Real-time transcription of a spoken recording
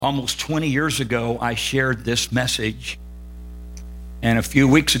Almost 20 years ago, I shared this message. And a few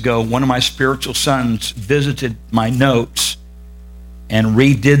weeks ago, one of my spiritual sons visited my notes and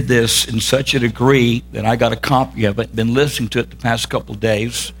redid this in such a degree that I got a copy of it, been listening to it the past couple of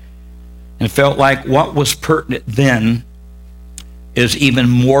days, and felt like what was pertinent then is even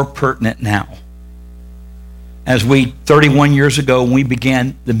more pertinent now. As 31 years ago, when we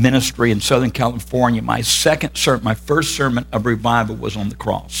began the ministry in Southern California, my first sermon of revival was on the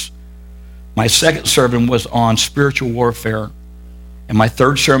cross. My second sermon was on spiritual warfare. And my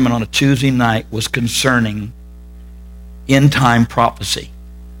third sermon on a Tuesday night was concerning end-time prophecy.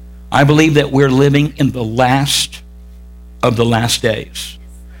 I believe that we're living in the last of the last days.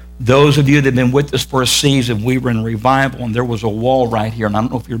 Those of you that have been with us for a season, we were in revival, and there was a wall right here, and I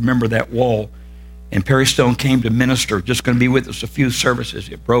don't know if you remember that wall. And Perry Stone came to minister, just going to be with us a few services.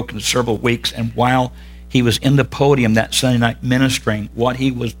 It broke into several weeks, and while he was in the podium that Sunday night ministering, what he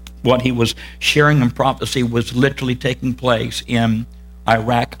was sharing in prophecy was literally taking place in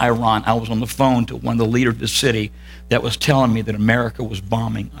Iraq, Iran. I was on the phone to one of the leaders of the city that was telling me that America was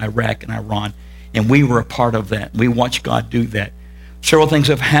bombing Iraq and Iran, and we were a part of that. We watched God do that. Several things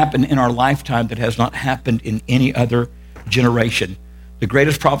have happened in our lifetime that has not happened in any other generation. The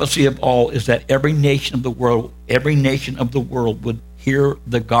greatest prophecy of all is that every nation of the world would hear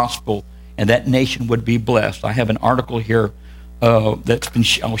the gospel, and that nation would be blessed. I have an article here I'll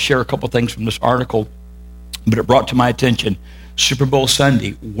share a couple things from this article, but it brought to my attention Super Bowl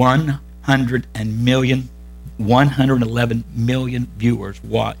Sunday, 111 million viewers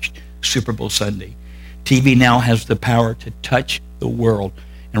watched Super Bowl Sunday. TV now has the power to touch the world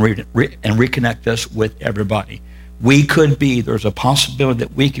and reconnect us with everybody. There's a possibility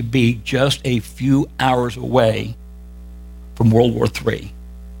that we could be just a few hours away from World War III.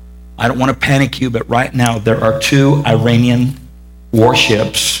 I don't want to panic you, but right now there are 2 Iranian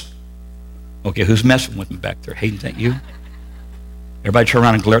warships. Okay, who's messing with me back there? Hayden, is that you? Everybody turn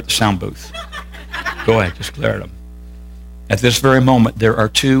around and glare at the sound booth. Go ahead, just glare at them. At this very moment, there are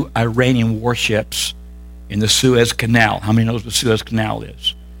 2 Iranian warships in the Suez Canal. How many knows what the Suez Canal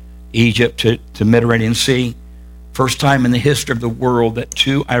is? Egypt to Mediterranean Sea. First time in the history of the world that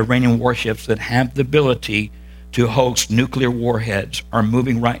 2 Iranian warships that have the ability to host nuclear warheads are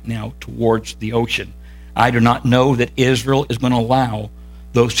moving right now towards the ocean. I do not know that Israel is going to allow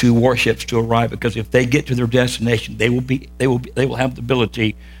those 2 warships to arrive, because if they get to their destination, they will have the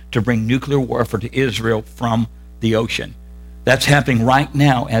ability to bring nuclear warfare to Israel from the ocean. That's happening right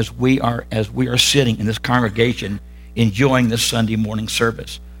now as we are sitting in this congregation enjoying this Sunday morning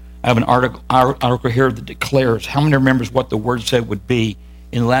service. I have an article here that declares, how many remembers what the word said would be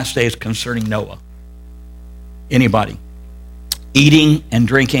in the last days concerning Noah? Anybody? Eating and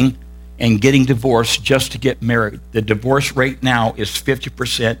drinking and getting divorced just to get married. The divorce rate now is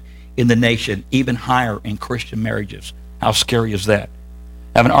 50% in the nation, even higher in Christian marriages. How scary is that?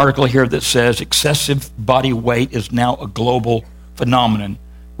 I have an article here that says excessive body weight is now a global phenomenon,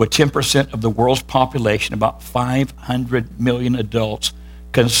 with 10% of the world's population, about 500 million adults,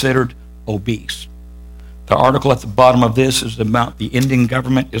 considered obese. The article at the bottom of this is about the Indian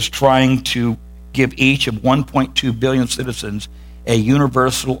government is trying to give each of 1.2 billion citizens a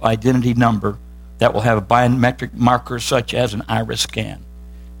universal identity number that will have a biometric marker such as an iris scan.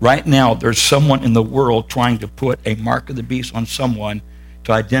 Right now, there's someone in the world trying to put a mark of the beast on someone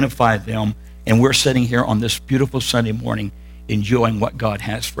to identify them, and we're sitting here on this beautiful Sunday morning enjoying what God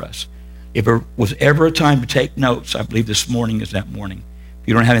has for us. If there was ever a time to take notes, I believe this morning is that morning. If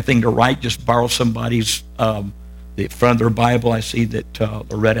you don't have anything to write, just borrow somebody's the front of their Bible. I see that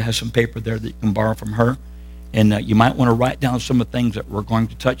Loretta has some paper there that you can borrow from her. And you might want to write down some of the things that we're going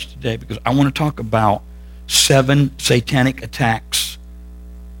to touch today, because I want to talk about 7 satanic attacks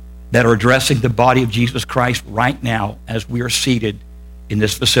that are addressing the body of Jesus Christ right now as we are seated in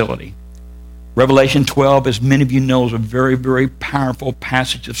this facility. Revelation 12, as many of you know, is a very, very powerful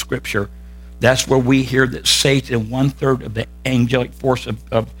passage of Scripture. That's where we hear that Satan, 1/3 of the angelic force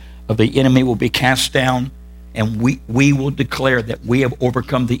of the enemy, will be cast down, and we will declare that we have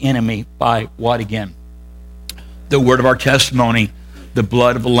overcome the enemy by what again? The word of our testimony, the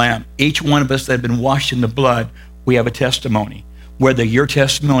blood of the Lamb. Each one of us that have been washed in the blood, we have a testimony. Whether your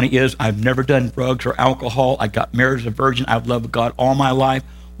testimony is, I've never done drugs or alcohol, I got married as a virgin, I've loved God all my life,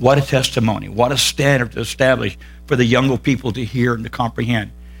 what a testimony, what a standard to establish for the younger people to hear and to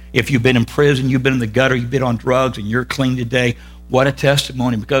comprehend. If you've been in prison, you've been in the gutter, you've been on drugs, and you're clean today, what a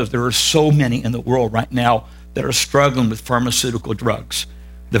testimony, because there are so many in the world right now that are struggling with pharmaceutical drugs.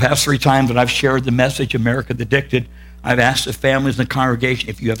 The past 3 times that I've shared the message, America the Addicted, I've asked the families in the congregation,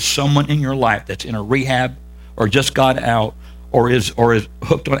 if you have someone in your life that's in a rehab or just got out, or is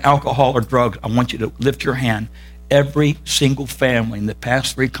hooked on alcohol or drugs, I want you to lift your hand. Every single family in the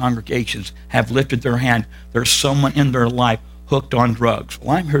past 3 congregations have lifted their hand. There's someone in their life hooked on drugs.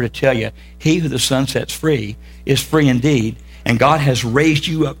 Well, I'm here to tell you, he who the Son sets free is free indeed, and God has raised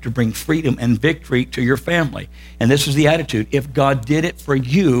you up to bring freedom and victory to your family. And this is the attitude. If God did it for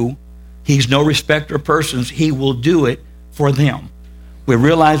you, he's no respecter of persons. He will do it for them. We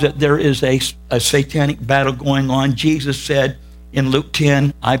realize that there is a satanic battle going on. Jesus said in Luke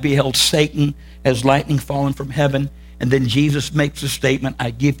 10, I beheld Satan as lightning falling from heaven. And then Jesus makes a statement,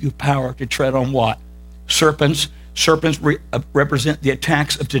 I give you power to tread on what? Serpents. Serpents represent the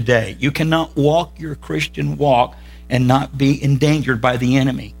attacks of today. You cannot walk your Christian walk and not be endangered by the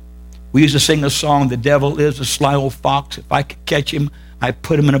enemy. We used to sing a song, the devil is a sly old fox. If I could catch him, I'd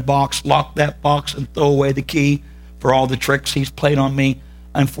put him in a box, lock that box, and throw away the key for all the tricks he's played on me.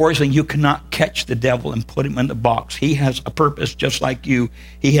 Unfortunately, you cannot catch the devil and put him in the box. He has a purpose just like you.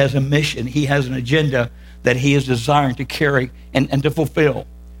 He has a mission. He has an agenda that he is desiring to carry and to fulfill.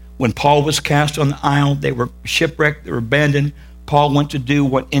 When Paul was cast on the isle, they were shipwrecked, they were abandoned. Paul went to do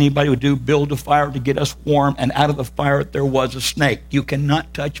what anybody would do, build a fire to get us warm, and out of the fire there was a snake. You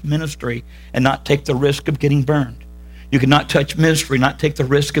cannot touch ministry and not take the risk of getting burned. You cannot touch ministry and not take the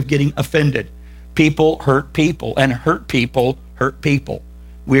risk of getting offended. People hurt people, and hurt people hurt people.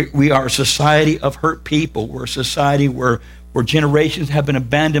 We are a society of hurt people. We're a society where generations have been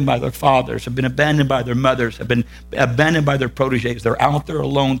abandoned by their fathers, have been abandoned by their mothers, have been abandoned by their protégés. They're out there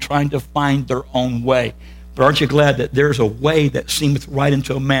alone trying to find their own way. But aren't you glad that there's a way that seemeth right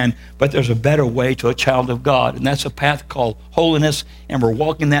unto a man, but there's a better way to a child of God, and that's a path called holiness, and we're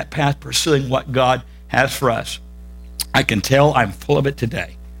walking that path pursuing what God has for us. I can tell I'm full of it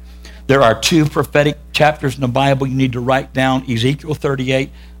today. There are 2 prophetic chapters in the Bible you need to write down, Ezekiel 38,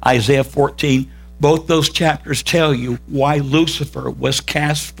 Isaiah 14. Both those chapters tell you why Lucifer was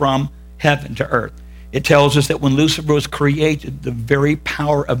cast from heaven to earth. It tells us that when Lucifer was created, the very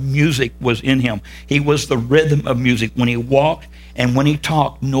power of music was in him. He was the rhythm of music. When he walked and when he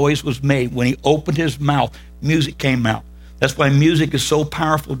talked, noise was made. When he opened his mouth, music came out. That's why music is so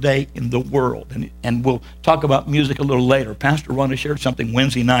powerful today in the world. And we'll talk about music a little later. Pastor Rhonda shared something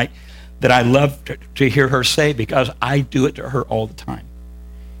Wednesday night that I love to hear her say, because I do it to her all the time.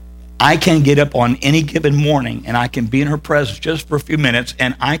 I can get up on any given morning and I can be in her presence just for a few minutes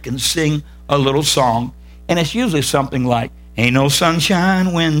and I can sing a little song, and it's usually something like, ain't no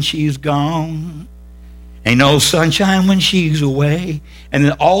sunshine when she's gone, ain't no sunshine when she's away. And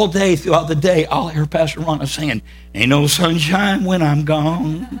then all day throughout the day I'll hear Pastor Rhonda saying, ain't no sunshine when I'm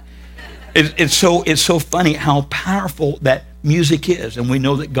gone. It's so funny how powerful that music is, and we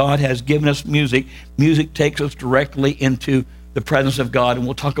know that God has given us music. Music takes us directly into the presence of God, and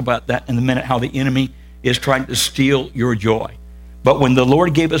we'll talk about that in a minute, how the enemy is trying to steal your joy. But when the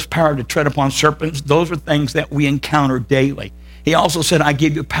Lord gave us power to tread upon serpents, those are things that we encounter daily. He also said, I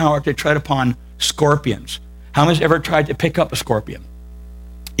give you power to tread upon scorpions. How many has ever tried to pick up a scorpion?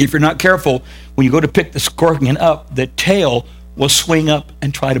 If you're not careful, when you go to pick the scorpion up, the tail will swing up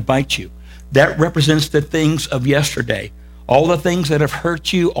and try to bite you. That represents the things of yesterday. All the things that have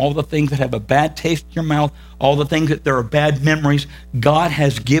hurt you, all the things that have a bad taste in your mouth, all the things that there are bad memories, God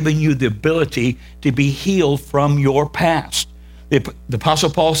has given you the ability to be healed from your past. The Apostle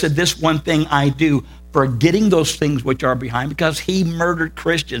Paul said, this one thing I do, forgetting those things which are behind, because he murdered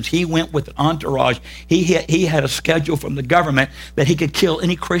Christians. He went with an entourage. He had a schedule from the government that he could kill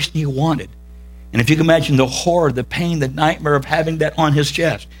any Christian he wanted. And if you can imagine the horror, the pain, the nightmare of having that on his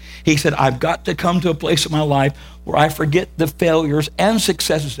chest, he said, I've got to come to a place in my life where I forget the failures and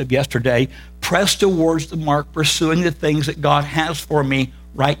successes of yesterday, press towards the mark, pursuing the things that God has for me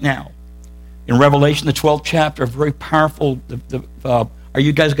right now. In Revelation, the 12th chapter, very powerful. Are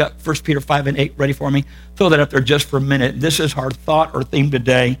you guys got 1 Peter 5 and 8 ready for me? Throw that up there just for a minute. This is our thought or theme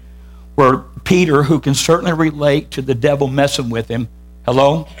today, where Peter, who can certainly relate to the devil messing with him.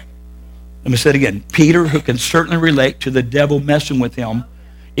 Hello? Let me say it again. Peter, who can certainly relate to the devil messing with him.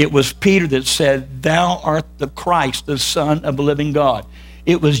 It was Peter that said, thou art the Christ, the Son of the living God.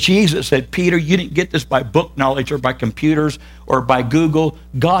 It was Jesus that said, Peter, you didn't get this by book knowledge or by computers or by Google.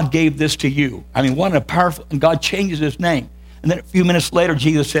 God gave this to you. I mean, what a powerful, and God changes his name. And then a few minutes later,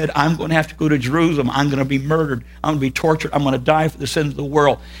 Jesus said, I'm going to have to go to Jerusalem. I'm going to be murdered. I'm going to be tortured. I'm going to die for the sins of the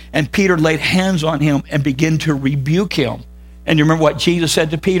world. And Peter laid hands on him and began to rebuke him. And you remember what Jesus said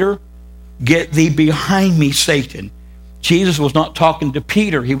to Peter? Get thee behind me, Satan. Jesus was not talking to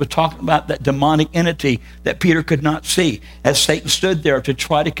Peter. He was talking about that demonic entity that Peter could not see. As Satan stood there to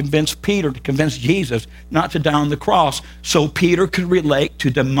try to convince Peter, to convince Jesus not to die on the cross, so Peter could relate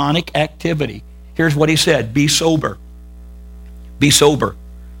to demonic activity. Here's what he said, be sober. Be sober.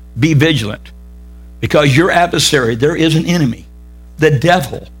 Be vigilant. Because your adversary, there is an enemy. The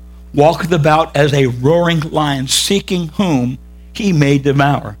devil walketh about as a roaring lion, seeking whom he may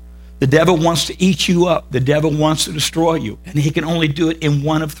devour. The devil wants to eat you up. The devil wants to destroy you. And he can only do it in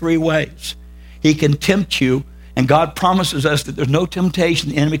one of three ways. He can tempt you, and God promises us that there's no temptation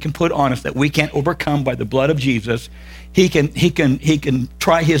the enemy can put on us that we can't overcome by the blood of Jesus. He can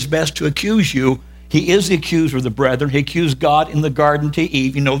try his best to accuse you. He is the accuser of the brethren. He accused God in the garden to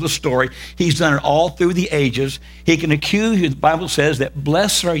Eve. You know the story. He's done it all through the ages. He can accuse you. The Bible says that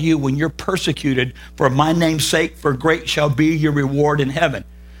blessed are you when you're persecuted for my name's sake, for great shall be your reward in heaven.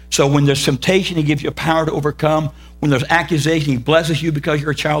 So when there's temptation, he gives you power to overcome. When there's accusation, he blesses you because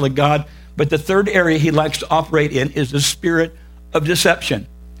you're a child of God. But the third area he likes to operate in is the spirit of deception.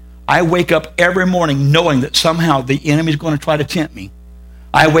 I wake up every morning knowing that somehow the enemy is going to try to tempt me.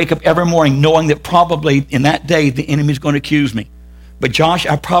 I wake up every morning knowing that probably in that day the enemy is going to accuse me. But Josh,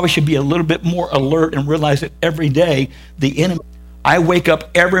 I probably should be a little bit more alert and realize that every day the enemy. I wake up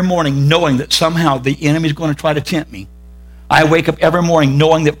every morning knowing that somehow the enemy is going to try to tempt me. I wake up every morning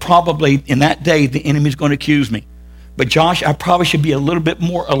knowing that probably in that day the enemy is going to accuse me. But Josh, I probably should be a little bit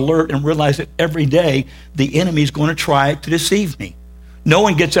more alert and realize that every day the enemy is going to try to deceive me. No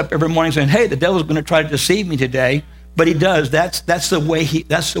one gets up every morning saying, hey, the devil's going to try to deceive me today. But he does. That's the way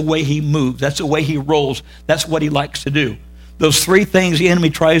he moves. That's the way he rolls. That's what he likes to do. Those three things the enemy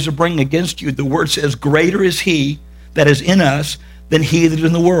tries to bring against you, the word says, greater is he that is in us than he that is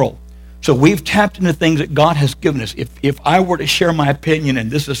in the world. So we've tapped into things that God has given us. If I were to share my opinion,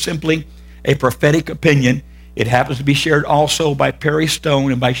 and this is simply a prophetic opinion, it happens to be shared also by Perry Stone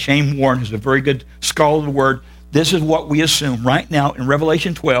and by Shane Warren, who's a very good scholar of the word. This is what we assume right now in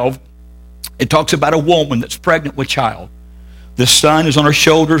Revelation 12. It talks about a woman that's pregnant with child. The sun is on her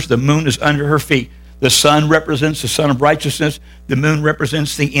shoulders. The moon is under her feet. The sun represents the son of righteousness. The moon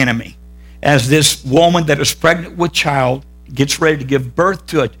represents the enemy. As this woman that is pregnant with child gets ready to give birth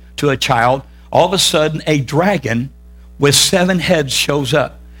to a child, all of a sudden a dragon with 7 heads shows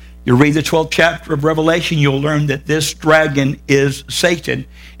up. You read the 12th chapter of Revelation, you'll learn that this dragon is Satan,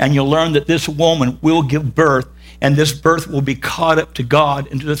 and you'll learn that this woman will give birth, and this birth will be caught up to God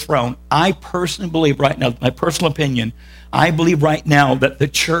and to the throne. I personally believe right now, my personal opinion, I believe right now that the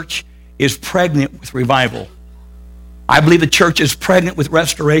church is pregnant with revival. I believe the church is pregnant with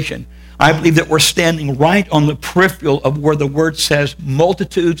restoration. I believe that we're standing right on the peripheral of where the word says,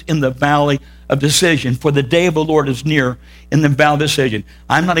 multitudes in the valley of decision, for the day of the Lord is near in the valley of decision.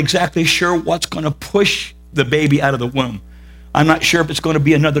 I'm not exactly sure what's going to push the baby out of the womb. I'm not sure if it's going to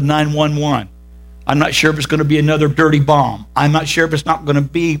be another 911. I'm not sure if it's going to be another dirty bomb. I'm not sure if it's not going to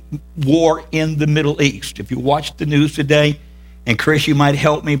be war in the Middle East. If you watched the news today, and Chris, you might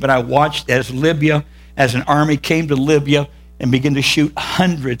help me, but I watched as an army came to Libya and began to shoot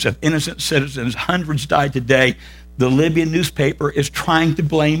hundreds of innocent citizens. Hundreds died today. The Libyan newspaper is trying to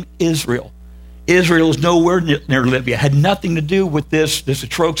blame Israel. Israel is nowhere near Libya. It had nothing to do with this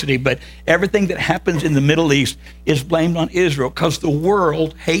atrocity, but everything that happens in the Middle East is blamed on Israel because the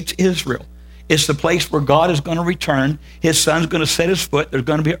world hates Israel. It's the place where God is going to return. His son's going to set his foot. There's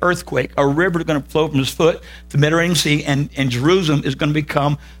going to be an earthquake. A river is going to flow from his foot to the Mediterranean Sea, and Jerusalem is going to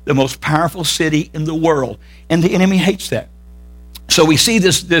become the most powerful city in the world. And the enemy hates that. So we see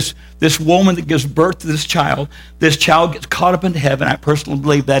this woman that gives birth to this child. This child gets caught up into heaven. I personally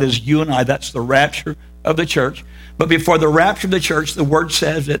believe that is you and I. That's the rapture of the church. But before the rapture of the church, the word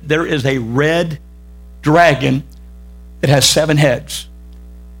says that there is a red dragon that has 7 heads.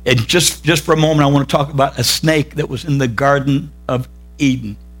 And just for a moment, I want to talk about a snake that was in the Garden of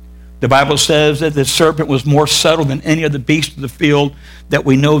Eden. The Bible says that the serpent was more subtle than any of the beasts of the field, that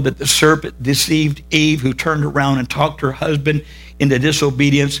we know that the serpent deceived Eve, who turned around and talked her husband into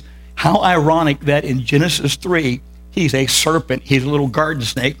disobedience. How ironic that in Genesis 3, he's a serpent. He's a little garden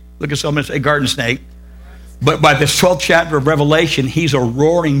snake. Look at someone say garden snake. But by the 12th chapter of Revelation, he's a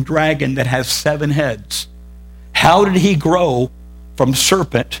roaring dragon that has 7 heads. How did he grow from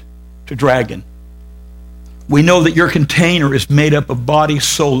serpent to dragon? We know that your container is made up of body,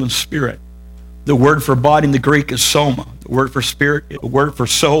 soul, and spirit. The word for body in the Greek is soma. The word for spirit, the word for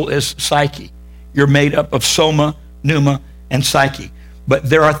soul is psyche. You're made up of soma, pneuma, and psyche. But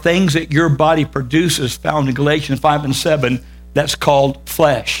there are things that your body produces, found in Galatians 5 and 7, that's called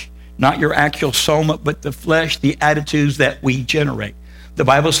flesh. Not your actual soma, but the flesh, the attitudes that we generate. The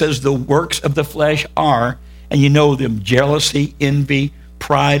Bible says the works of the flesh are, and you know them, jealousy, envy,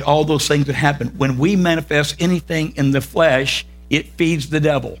 pride, all those things that happen. When we manifest anything in the flesh, it feeds the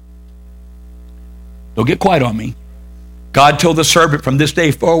devil. Don't get quiet on me. God told the serpent, from this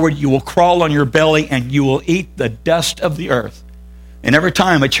day forward, you will crawl on your belly and you will eat the dust of the earth. And every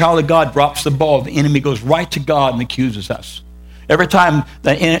time a child of God drops the ball, the enemy goes right to God and accuses us. Every time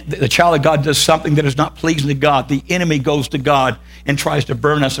the child of God does something that is not pleasing to God, the enemy goes to God and tries to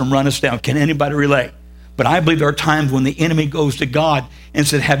burn us and run us down. Can anybody relate? But I believe there are times when the enemy goes to God and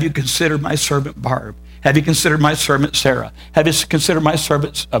said, have you considered my servant Barb? Have you considered my servant Sarah? Have you considered my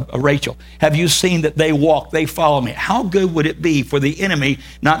servant Rachel? Have you seen that they walk, they follow me? How good would it be for the enemy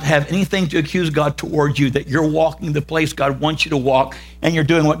not to have anything to accuse God towards you, that you're walking the place God wants you to walk and you're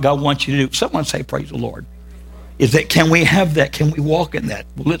doing what God wants you to do? Someone say, praise the Lord. Is that, can we have that? Can we walk in that?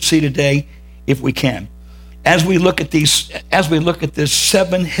 Well, let's see today if we can. As we look at this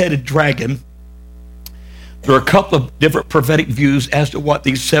 7-headed dragon, there are a couple of different prophetic views as to what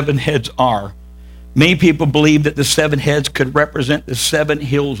these 7 heads are. Many people believe that the 7 heads could represent the 7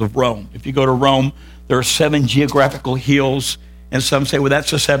 hills of Rome. If you go to Rome, there are 7 geographical hills, and some say, well, that's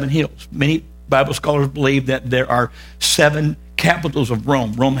the 7 hills. Many Bible scholars believe that there are 7 capitals of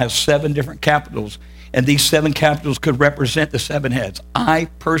Rome. Rome has 7 different capitals, and these 7 capitals could represent the 7 heads. I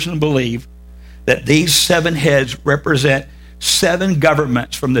personally believe that these 7 heads represent 7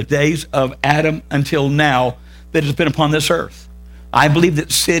 governments from the days of Adam until now that has been upon this earth. I believe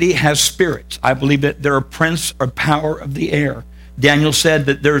that city has spirits. I believe that there are prince or power of the air. Daniel said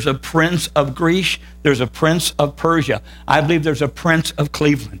that there's a prince of Greece, there's a prince of Persia. I believe there's a prince of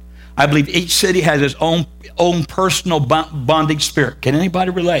Cleveland. I believe each city has its own personal bondage spirit. Can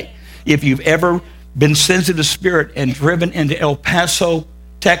anybody relate? If you've ever been sensitive to spirit and driven into El Paso,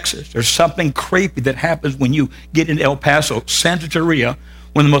 Texas, there's something creepy that happens when you get into El Paso. Santeria,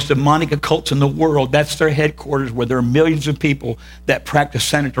 one of the most demonic occults in the world, that's their headquarters, where there are millions of people that practice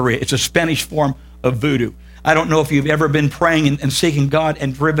Santeria. It's a Spanish form of voodoo. I don't know if you've ever been praying and seeking God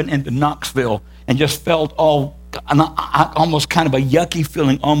and driven into Knoxville and just felt almost kind of a yucky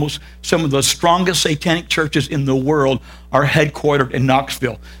feeling. Almost some of the strongest satanic churches in the world are headquartered in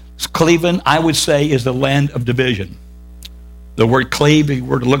Knoxville. Cleveland, I would say, is the land of division. The word cleave, if you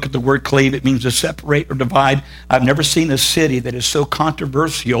were to look at the word cleave, it means to separate or divide. I've never seen a city that is so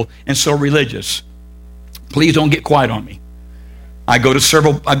controversial and so religious. Please don't get quiet on me. I go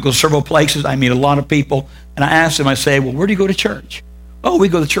several places. I meet a lot of people, and I ask them, I say, well, where do you go to church? Oh, we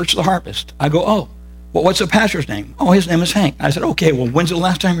go to the Church of the Harvest. I go, oh, well, what's the pastor's name? Oh, his name is Hank. I said, okay, well, when's the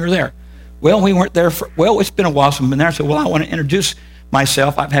last time you were there? Well, we weren't there it's been a while since we've been there. I said, well, I want to introduce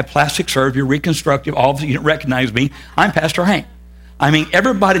myself. I've had plastic surgery, reconstructive, all of you didn't recognize me. I'm Pastor Hank. I mean,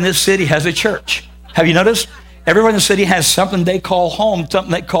 everybody in this city has a church. Have you noticed? Everyone in the city has something they call home,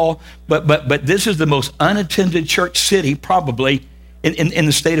 something they call, but this is the most unattended church city probably in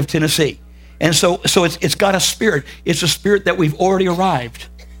the state of Tennessee. And so it's got a spirit. It's a spirit that we've already arrived.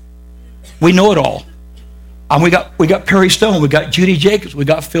 We know it all. We got Perry Stone, we got Judy Jacobs, we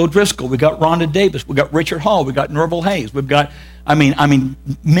got Phil Driscoll, we got Rhonda Davis, we got Richard Hall, we got Norval Hayes, we've got, I mean,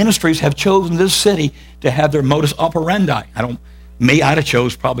 ministries have chosen this city to have their modus operandi. I'd have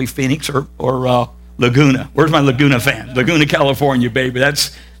chose probably Phoenix or Laguna. Where's my Laguna fan? Laguna, California, baby.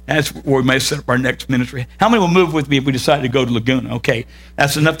 That's where we may set up our next ministry. How many will move with me if we decide to go to Laguna? Okay,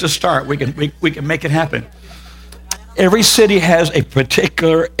 that's enough to start. We can make it happen. Every city has, I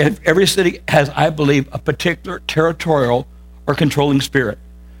believe, a particular territorial or controlling spirit.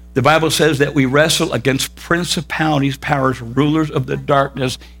 The Bible says that we wrestle against principalities, powers, rulers of the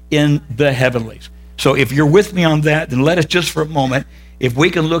darkness in the heavenlies. So if you're with me on that, then let us just for a moment, if we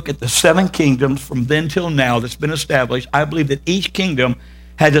can look at the 7 kingdoms from then till now that's been established, I believe that each kingdom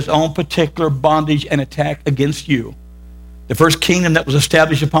has its own particular bondage and attack against you. The first kingdom that was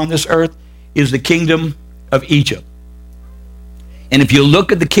established upon this earth is the kingdom of Egypt. And if you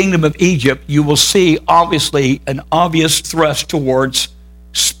look at the kingdom of Egypt, you will see obviously an obvious thrust towards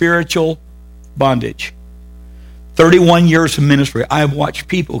spiritual bondage. 31 years of ministry, I have watched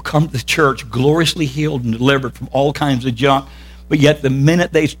people come to the church gloriously healed and delivered from all kinds of junk, but yet the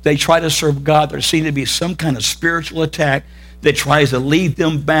minute they try to serve God, there seems to be some kind of spiritual attack that tries to lead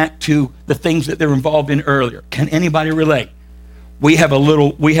them back to the things that they're involved in earlier. Can anybody relate? We have a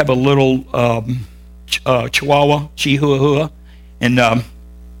little Chihuahua, and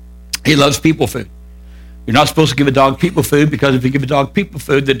he loves people food. You're not supposed to give a dog people food, because if you give a dog people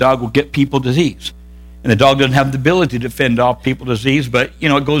food, the dog will get people disease. And the dog doesn't have the ability to fend off people disease, but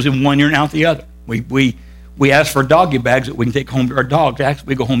it goes in one ear and out the other. We ask for doggy bags that we can take home to our dogs. Actually,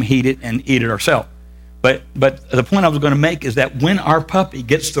 we go home, heat it, and eat it ourselves. But the point I was going to make is that when our puppy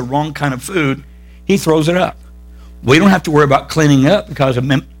gets the wrong kind of food, he throws it up. We don't have to worry about cleaning up, because a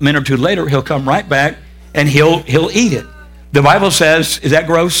minute or two later, he'll come right back and he'll eat it. The Bible says, is that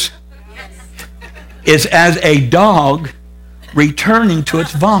gross? It's as a dog returning to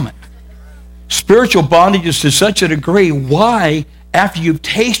its vomit. Spiritual bondage is to such a degree. Why after you've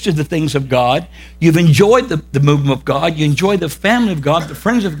tasted the things of God, you've enjoyed the movement of God, you enjoy the family of God, the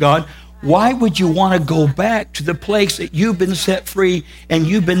friends of God, why would you want to go back to the place that you've been set free and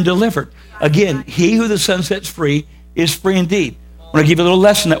you've been delivered? Again, he who the Son sets free is free indeed. I want to give you a little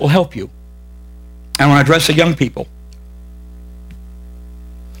lesson that will help you. I want to address the young people.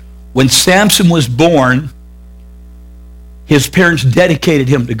 When Samson was born, his parents dedicated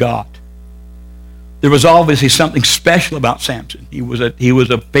him to God. There was obviously something special about Samson. He was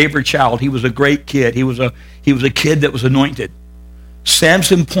a favorite child. He was a great kid. He was a kid that was anointed.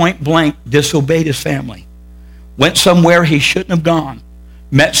 Samson point blank disobeyed his family. Went somewhere he shouldn't have gone.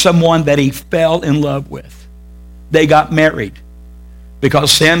 Met someone that he fell in love with. They got married.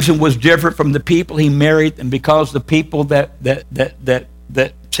 Because Samson was different from the people he married, and because the people that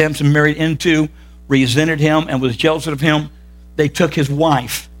Samson married into resented him and was jealous of him, they took his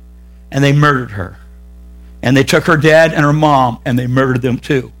wife and they murdered her. And they took her dad and her mom and they murdered them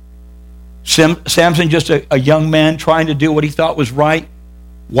too. Samson, just a young man trying to do what he thought was right.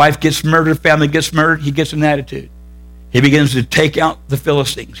 Wife gets murdered, family gets murdered, he gets an attitude. He begins to take out the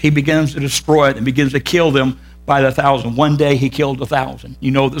Philistines. He begins to destroy it and begins to kill them by the thousand. One day he killed 1,000.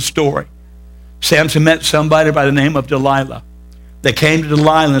 You know the story. Samson met somebody by the name of Delilah. They came to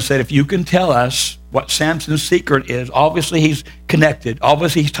Delilah and said, if you can tell us what Samson's secret is, obviously he's connected,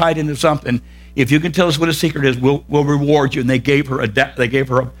 obviously he's tied into something. If you can tell us what his secret is, we'll reward you. And they gave her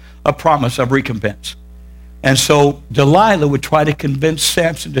a promise of recompense. And so Delilah would try to convince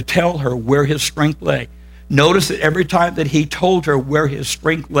Samson to tell her where his strength lay. Notice that every time that he told her where his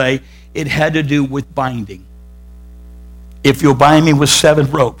strength lay, it had to do with binding. If you'll bind me with 7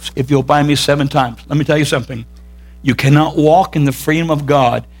 ropes, if you'll bind me 7 times, let me tell you something. You cannot walk in the freedom of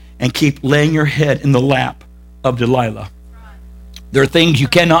God and keep laying your head in the lap of Delilah. There are things you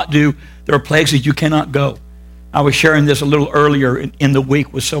cannot do. There are places you cannot go. I was sharing this a little earlier in the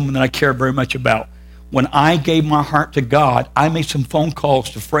week with someone that I care very much about. When I gave my heart to God, I made some phone calls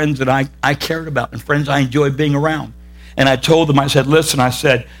to friends that I cared about and friends I enjoyed being around. And I told them, I said, listen,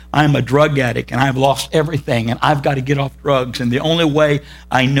 I'm a drug addict and I've lost everything and I've got to get off drugs. And the only way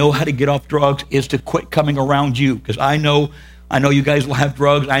I know how to get off drugs is to quit coming around you, because I know you guys will have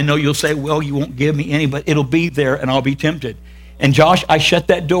drugs. I know you'll say, well, you won't give me any, but it'll be there and I'll be tempted. And Josh, I shut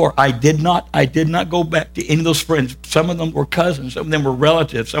that door. I did not go back to any of those friends. Some of them were cousins. Some of them were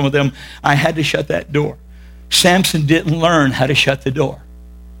relatives. Some of them, I had to shut that door. Samson didn't learn how to shut the door.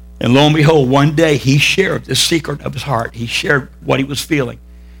 And lo and behold, one day he shared the secret of his heart. He shared what he was feeling.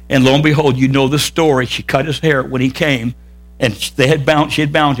 And lo and behold, you know the story. She cut his hair when he came, and she had bound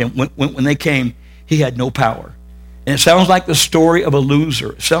him. When they came, he had no power. And it sounds like the story of a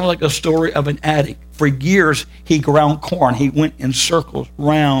loser. It sounds like the story of an addict. For years, he ground corn. He went in circles,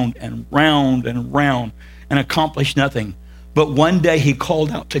 round and round and round, and accomplished nothing. But one day he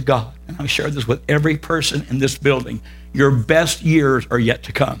called out to God. And I share this with every person in this building. Your best years are yet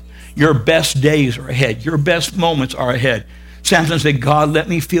to come. Your best days are ahead. Your best moments are ahead. Samson said, God, let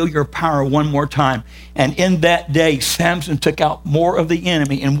me feel your power one more time. And in that day, Samson took out more of the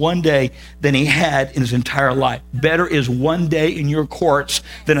enemy in one day than he had in his entire life. Better is one day in your courts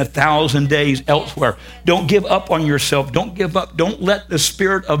than 1,000 days elsewhere. Don't give up on yourself. Don't give up. Don't let the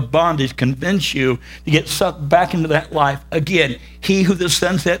spirit of bondage convince you to get sucked back into that life. Again, he who the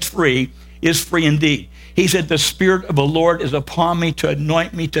Son sets free is free indeed. He said, the Spirit of the Lord is upon me to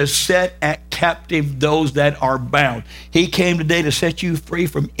anoint me to set at captive those that are bound. He came today to set you free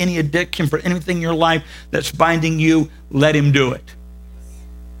from any addiction, for anything in your life that's binding you. Let him do it.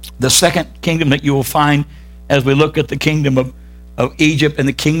 The second kingdom that you will find as we look at the kingdom of Egypt, and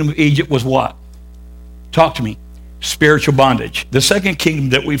the kingdom of Egypt was what? Talk to me. Spiritual bondage. The second kingdom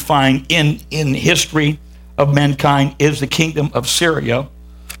that we find in history of mankind is the kingdom of Syria.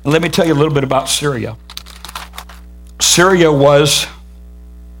 And let me tell you a little bit about Syria. Syria was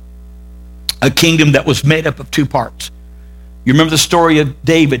a kingdom that was made up of 2 parts. You remember the story of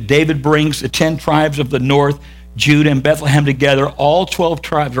David. David brings the 10 tribes of the north, Judah and Bethlehem together. All 12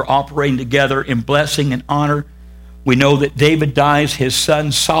 tribes are operating together in blessing and honor. We know that David dies. His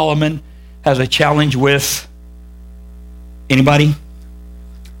son Solomon has a challenge with, anybody?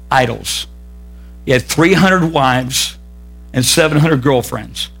 Idols. He had 300 wives and 700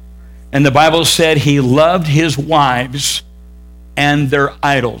 girlfriends. And the Bible said he loved his wives and their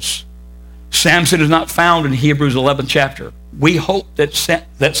idols. Samson is not found in Hebrews 11th chapter. We hope that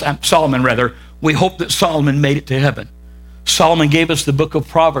Solomon made it to heaven. Solomon gave us the book of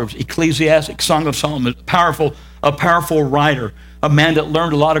Proverbs, Ecclesiastic, Song of Solomon, a powerful writer, a man that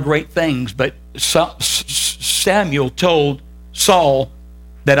learned a lot of great things. But Samuel told Saul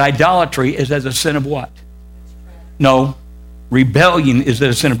that idolatry is as a sin of what? No. Rebellion is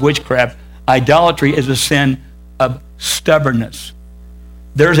a sin of witchcraft. Idolatry is a sin of stubbornness.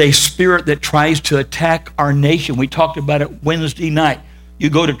 There's a spirit that tries to attack our nation. We talked about it Wednesday night. You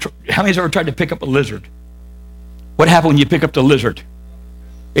go to, how many's ever tried to pick up a lizard? What happened when you pick up the lizard?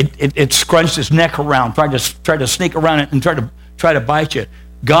 It scrunched its neck around, tried to sneak around it and try to bite you.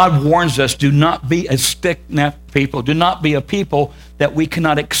 God warns us, do not be a stick-necked people. Do not be a people that we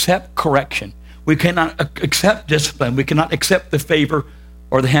cannot accept correction. We cannot accept discipline. We cannot accept the favor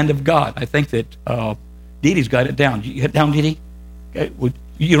or the hand of God. I think that Dee Dee's got it down. You hit down, Dee Dee? Okay. Well,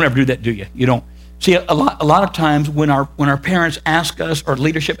 you don't ever do that, do you? You don't. See, a lot of times when our parents ask us or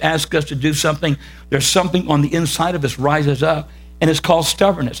leadership asks us to do something, there's something on the inside of us rises up, and it's called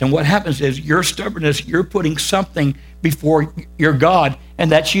stubbornness. And what happens is your stubbornness, you're putting something before your God,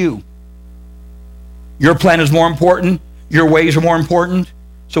 and that's you. Your plan is more important. Your ways are more important.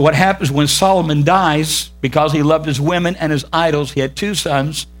 So what happens when Solomon dies, because he loved his women and his idols, he had two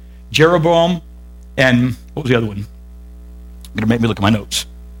sons, Jeroboam and, what was the other one? You're going to make me look at my notes.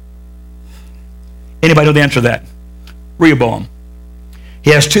 Anybody know the answer to that? Rehoboam.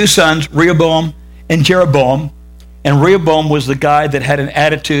 He has two sons, Rehoboam and Jeroboam. And Rehoboam was the guy that had an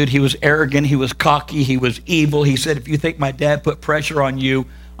attitude. He was arrogant. He was cocky. He was evil. He said, if you think my dad put pressure on you,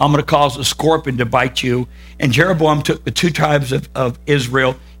 I'm going to cause a scorpion to bite you. And Jeroboam took the 2 tribes of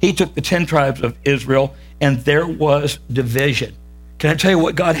Israel. He took the 10 tribes of Israel, and there was division. Can I tell you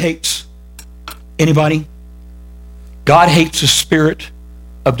what God hates? Anybody? God hates the spirit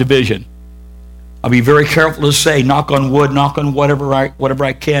of division. I'll be very careful to say, knock on wood, knock on whatever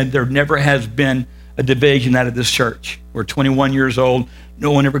I can. There never has been a division out of this church. We're 21 years old.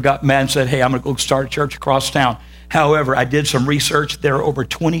 No one ever got mad and said, hey, I'm going to go start a church across town. However, I did some research. There are over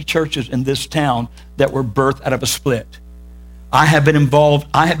 20 churches in this town that were birthed out of a split. Pastor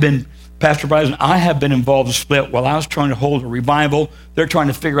Bryson, I have been involved in a split while I was trying to hold a revival. They're trying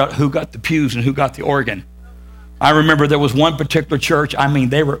to figure out who got the pews and who got the organ. I remember there was one particular church. I mean,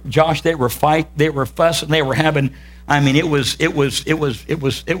 they were fighting, they were fussing, they were having. I mean, it was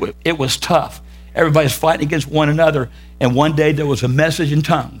tough. Everybody's fighting against one another. And one day there was a message in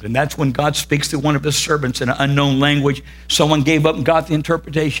tongues, and that's when God speaks to one of his servants in an unknown language. Someone gave up and got the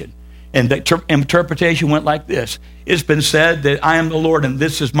interpretation, and the interpretation went like this: it's been said that I am the Lord, and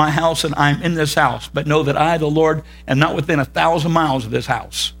this is my house, and I am in this house. But know that I, the Lord, am not within 1,000 miles of this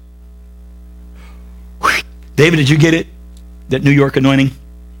house. David, did you get it? That New York anointing?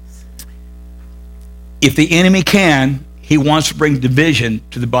 If the enemy can, he wants to bring division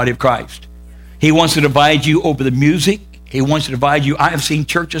to the body of Christ. He wants to divide you over the music. He wants to divide you. I have seen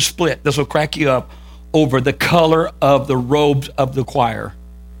churches split. This will crack you up over the color of the robes of the choir.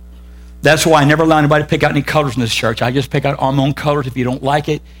 That's why I never allow anybody to pick out any colors in this church. I just pick out all my own colors. If you don't like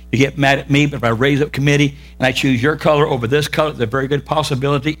it, you get mad at me. But if I raise up committee and I choose your color over this color, there's a very good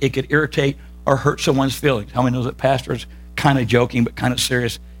possibility it could irritate or hurt someone's feelings. How many knows that pastor's kind of joking but kind of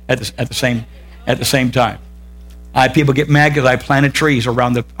serious at the same time? I had people get mad because I planted trees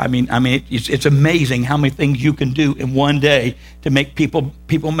around the. It's amazing how many things you can do in one day to make people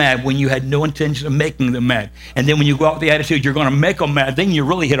mad when you had no intention of making them mad. And then when you go out with the attitude you're going to make them mad, then you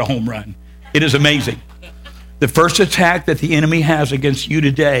really hit a home run. It is amazing. The first attack that the enemy has against you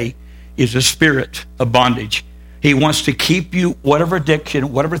today is a spirit of bondage. He wants to keep you, whatever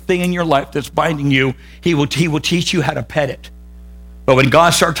addiction, whatever thing in your life that's binding you, he will teach you how to pet it. But when God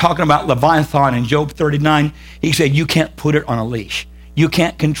started talking about Leviathan in Job 39, he said, you can't put it on a leash. You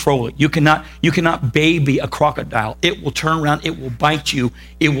can't control it. You cannot baby a crocodile. It will turn around. It will bite you.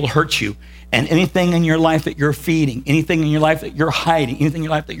 It will hurt you. And anything in your life that you're feeding, anything in your life that you're hiding, anything in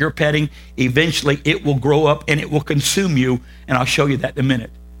your life that you're petting, eventually it will grow up and it will consume you. And I'll show you that in a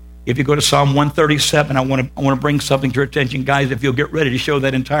minute. If you go to Psalm 137, I want to bring something to your attention. Guys, if you'll get ready to show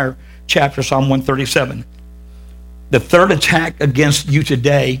that entire chapter, Psalm 137. The third attack against you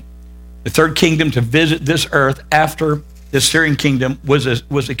today, the third kingdom to visit this earth after the Syrian kingdom was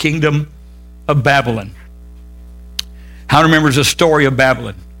the kingdom of Babylon. How remembers the story of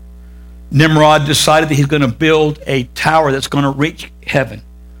Babylon? Nimrod decided that he's going to build a tower that's going to reach heaven.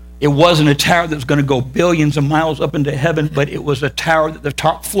 It wasn't a tower that was going to go billions of miles up into heaven, but it was a tower that the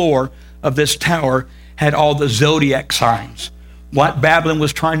top floor of this tower had all the zodiac signs. What Babylon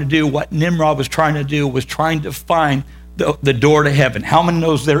was trying to do, what Nimrod was trying to do, was trying to find the door to heaven. How many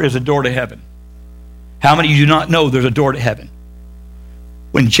knows there is a door to heaven? How many do not know there's a door to heaven?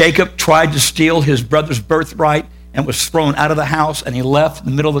 When Jacob tried to steal his brother's birthright and was thrown out of the house and he left in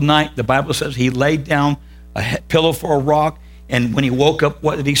the middle of the night, the Bible says he laid down a pillow for a rock, and when he woke up,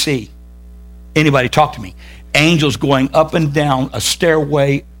 what did he see? Anybody talk to me? angels going up and down a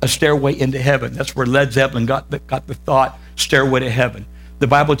stairway into heaven. That's where Led Zeppelin got the thought, stairway to heaven. The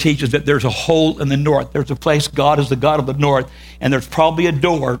Bible teaches that there's a hole in the north. There's a place, God is the God of the north, and there's probably a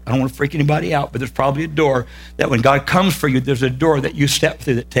door. I don't want to freak anybody out, but there's probably a door that when God comes for you, there's a door that you step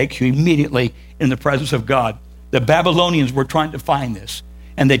through that takes you immediately in the presence of God. The Babylonians were trying to find this,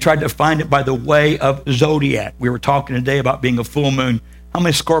 and they tried to find it by the way of zodiac. We were talking today about being a full moon. How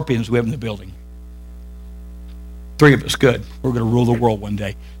many scorpions do we have in the building? 3 of us, good. We're going to rule the world one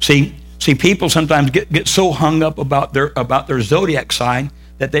day. See, people sometimes get so hung up about their zodiac sign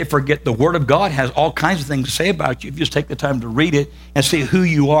that they forget the Word of God has all kinds of things to say about you. If you just take the time to read it and see who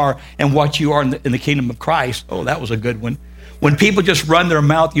you are and what you are in the kingdom of Christ. Oh, that was a good one. When people just run their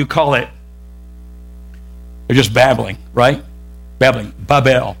mouth, you call it, they're just babbling, right? Babbling,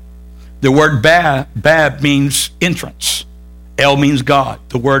 Babel. The word Bab means entrance. El means God.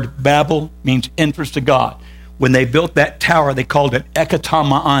 The word Babel means entrance to God. When they built that tower, they called it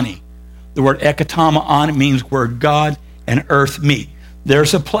Ekatama-ani. The word Ekatama-ani means where God and earth meet.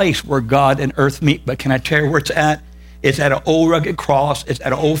 There's a place where God and earth meet, but can I tell you where it's at? It's at an old rugged cross. It's at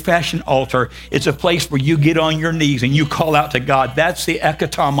an old-fashioned altar. It's a place where you get on your knees and you call out to God. That's the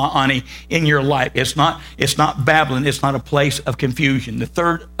Ekatama-ani in your life. It's not Babylon. It's not a place of confusion. The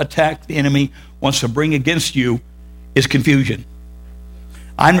third attack the enemy wants to bring against you is confusion.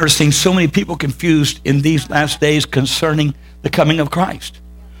 I've never seen so many people confused in these last days concerning the coming of Christ.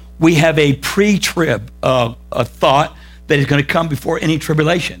 We have a pre-trib a thought that he's going to come before any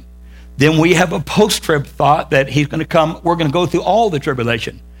tribulation. Then we have a post-trib thought that he's going to come, we're going to go through all the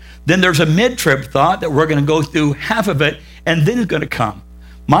tribulation. Then there's a mid-trib thought that we're going to go through half of it, and then he's going to come.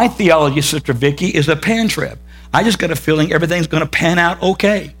 My theology, Sister Vicky, is a pan-trib. I just got a feeling everything's going to pan out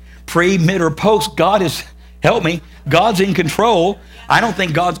okay. Pre, mid, or post, God is, help me, God's in control. I don't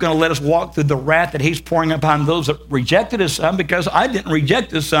think God's going to let us walk through the wrath that he's pouring upon those that rejected his son, because I didn't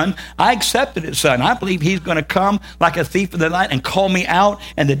reject his son. I accepted his son. I believe he's going to come like a thief in the night and call me out,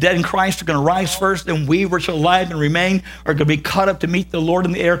 and the dead in Christ are going to rise first, and we which are alive and remain are going to be caught up to meet the Lord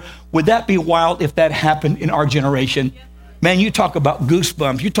in the air. Would that be wild if that happened in our generation? Man, you talk about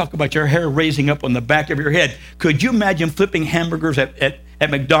goosebumps. You talk about your hair raising up on the back of your head. Could you imagine flipping hamburgers at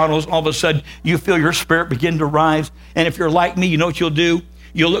McDonald's? All of a sudden, you feel your spirit begin to rise. And if you're like me, you know what you'll do?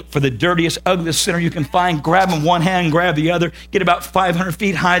 You'll look for the dirtiest, ugliest sinner you can find, grab him one hand, grab the other, get about 500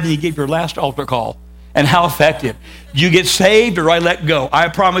 feet high, then you give your last altar call. And how effective. Do you get saved or I let go? I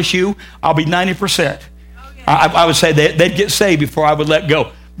promise you, I'll be 90%. I would say they'd get saved before I would let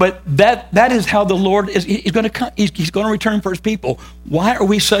go. But that is how the Lord is. He's going to come. He's going to return for his people. Why are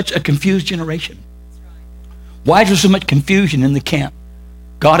we such a confused generation? Why is there so much confusion in the camp?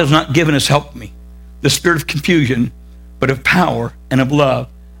 God has not given us, help me, the spirit of confusion, but of power and of love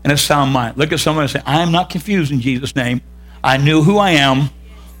and a sound mind. Look at someone and say, I am not confused in Jesus' name. I knew who I am,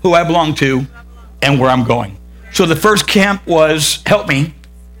 who I belong to, and where I'm going. So the first camp was, help me,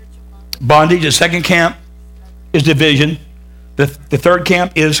 bondage. The second camp is division. The third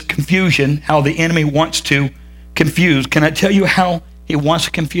camp is confusion, how the enemy wants to confuse. Can I tell you how he wants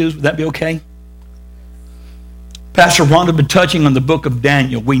to confuse? Would that be okay? Pastor Ron had been touching on the book of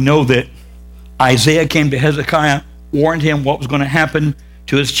Daniel. We know that Isaiah came to Hezekiah, warned him what was going to happen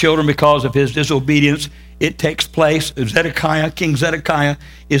to his children because of his disobedience. It takes place. Zedekiah, King Zedekiah,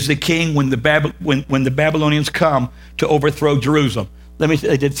 is the king when the Babylonians come to overthrow Jerusalem. Let me say,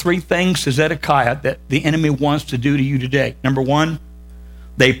 they did 3 things to Zedekiah that the enemy wants to do to you today. Number 1,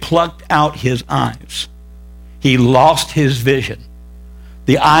 they plucked out his eyes. He lost his vision.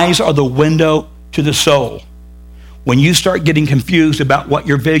 The eyes are the window to the soul. When you start getting confused about what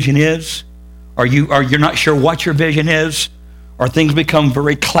your vision is, or you're not sure what your vision is, or things become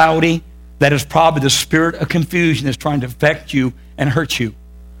very cloudy, that is probably the spirit of confusion that's trying to affect you and hurt you.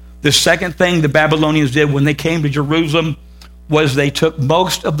 The second thing the Babylonians did when they came to Jerusalem was they took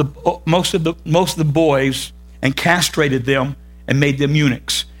most of the boys and castrated them and made them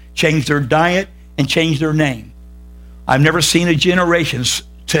eunuchs, changed their diet and changed their name. I've never seen a generation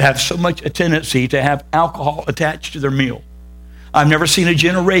to have so much a tendency to have alcohol attached to their meal. I've never seen a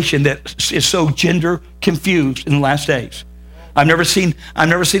generation that is so gender confused in the last days. I've never seen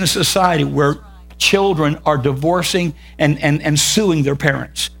a society where children are divorcing and suing their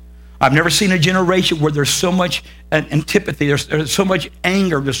parents. I've never seen a generation where there's so much antipathy, there's so much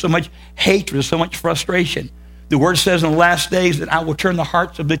anger, there's so much hatred, there's so much frustration. The word says in the last days that I will turn the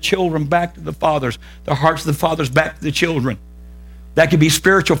hearts of the children back to the fathers, the hearts of the fathers back to the children. That could be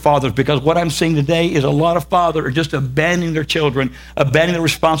spiritual fathers, because what I'm seeing today is a lot of fathers are just abandoning their children, abandoning their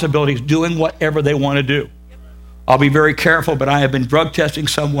responsibilities, doing whatever they want to do. I'll be very careful, but I have been drug testing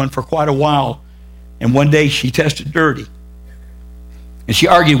someone for quite a while, And one day she tested dirty. And she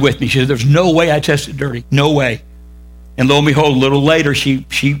argued with me. She said, there's no way I tested dirty. No way. And lo and behold, a little later, she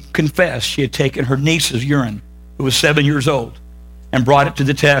confessed she had taken her niece's urine, who was 7 years old, and brought it to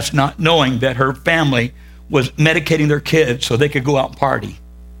the test, not knowing that her family was medicating their kids so they could go out and party.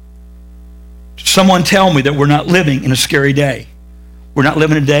 Someone tell me that we're not living in a scary day. We're not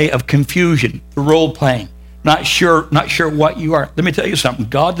living in a day of confusion, the role playing, not sure what you are. Let me tell you something.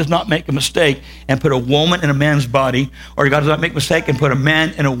 God does not make a mistake and put a woman in a man's body, or God does not make a mistake and put a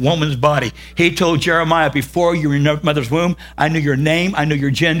man in a woman's body. He told Jeremiah, before you were in your mother's womb, I knew your name, I knew your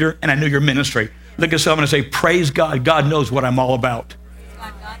gender, and I knew your ministry. Look at someone and say, praise God. God knows what I'm all about.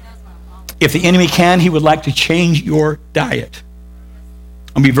 If the enemy can, he would like to change your diet.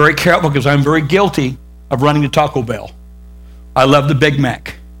 I'll be very careful because I'm very guilty of running to Taco Bell. I love the Big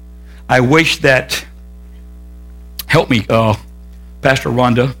Mac. I wish that, help me, Pastor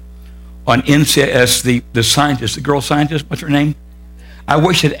Rhonda, on NCIS, the scientist, the girl scientist, what's her name? I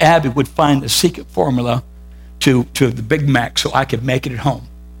wish that Abby would find the secret formula to the Big Mac so I could make it at home.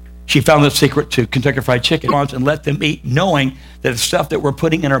 She found the secret to Kentucky Fried Chicken and let them eat, knowing that the stuff that we're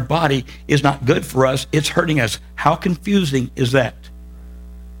putting in our body is not good for us. It's hurting us. How confusing is that?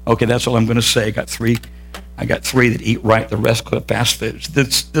 Okay, that's all I'm going to say. I got three that eat right. The rest are fast foods.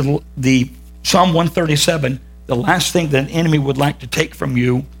 The Psalm 137, the last thing that an enemy would like to take from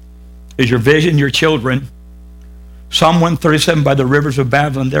you is your vision, your children. Psalm 137, by the rivers of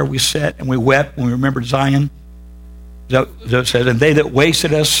Babylon, there we sat and we wept when we remembered Zion. That says, and they that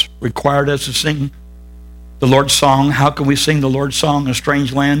wasted us required us to sing the Lord's song. How can we sing the Lord's song in a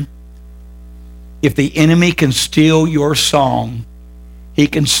strange land? If the enemy can steal your song, he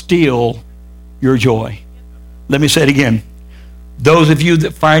can steal your joy. Let me say it again. Those of you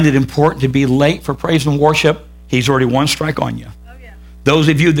that find it important to be late for praise and worship, he's already one strike on you. Oh, yeah. Those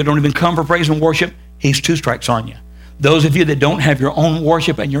of you that don't even come for praise and worship, he's two strikes on you. Those of you that don't have your own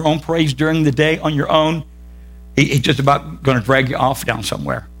worship and your own praise during the day on your own, he's just about going to drag you off down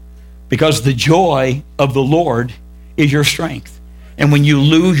somewhere. Because the joy of the Lord is your strength. And when you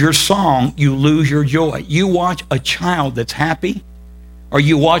lose your song, you lose your joy. You watch a child that's happy, or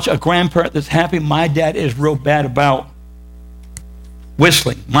you watch a grandparent that's happy. My dad is real bad about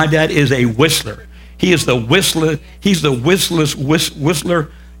whistling. My dad is a whistler. He is the whistler. He's the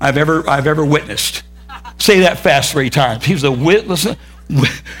whistler I've ever witnessed. Say that fast 3 times. He's the whistler.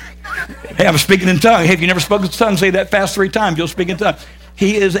 Hey, I'm speaking in tongues. Hey, if you never spoken in tongues, say that fast 3 times. You'll speak in tongues.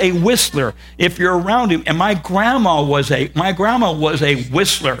 He is a whistler. If you're around him, and my grandma was a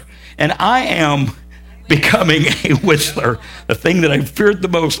whistler, and I am becoming a whistler. The thing that I feared the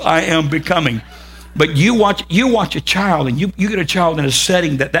most, I am becoming. But you watch a child, and you get a child in a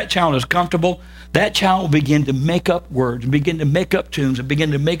setting that child is comfortable. That child will begin to make up words, and begin to make up tunes, and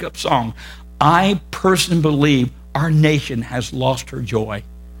begin to make up songs. I personally believe our nation has lost her joy.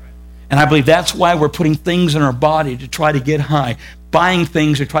 And I believe that's why we're putting things in our body to try to get high, buying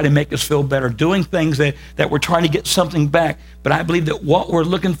things to try to make us feel better, doing things that we're trying to get something back. But I believe that what we're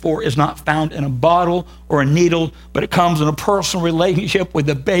looking for is not found in a bottle or a needle, but it comes in a personal relationship with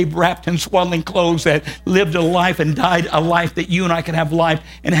a babe wrapped in swaddling clothes that lived a life and died a life that you and I can have life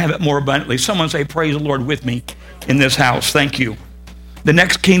and have it more abundantly. Someone say, praise the Lord with me in this house. Thank you. The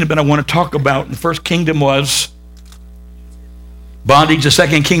next kingdom that I want to talk about, the first kingdom was bondage. The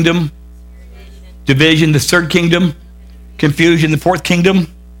second kingdom, division. The third kingdom, confusion. The fourth kingdom,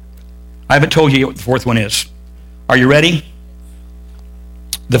 I haven't told you yet what the fourth one is. Are you ready?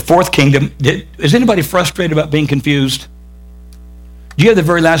 The fourth kingdom, is anybody frustrated about being confused? Do you have the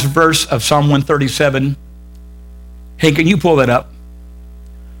very last verse of Psalm 137? Hey, can you pull that up?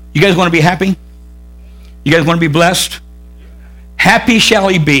 You guys want to be happy? You guys want to be blessed? Happy shall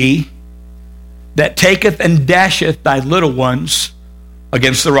he be that taketh and dasheth thy little ones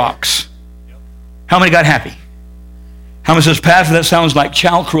against the rocks. How many got happy? How many says, Pastor, that sounds like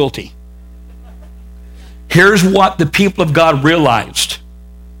child cruelty? Here's what the people of God realized.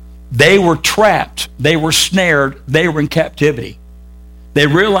 They were trapped. They were snared. They were in captivity. They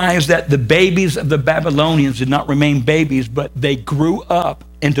realized that the babies of the Babylonians did not remain babies, but they grew up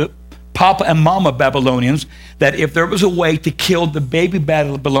into Papa and Mama Babylonians, that if there was a way to kill the baby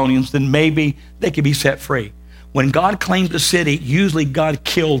Babylonians, then maybe they could be set free. When God claimed the city, usually God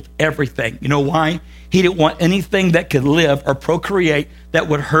killed everything. You know why? He didn't want anything that could live or procreate that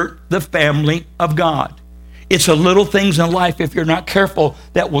would hurt the family of God. It's the little things in life, if you're not careful,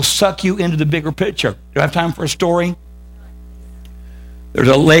 that will suck you into the bigger picture. Do I have time for a story? There's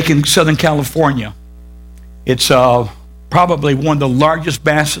a lake in Southern California. It's probably one of the largest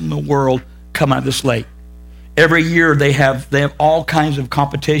bass in the world come out of this lake. Every year they have all kinds of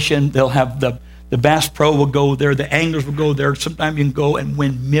competition. They'll have the The Bass Pro will go there. The anglers will go there. Sometimes you can go and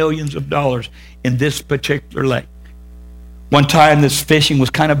win millions of dollars in this particular lake. One time this fishing was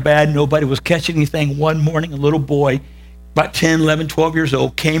kind of bad. Nobody was catching anything. One morning, a little boy, about 10, 11, 12 years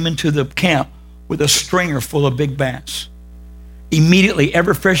old, came into the camp with a stringer full of big bass. Immediately,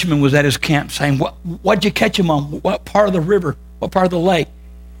 every fisherman was at his camp saying, what'd you catch him on? What part of the river? What part of the lake?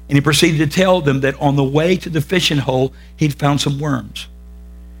 And he proceeded to tell them that on the way to the fishing hole, he'd found some worms.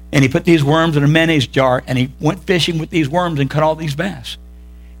 And he put these worms in a mayonnaise jar, and he went fishing with these worms and caught all these bass.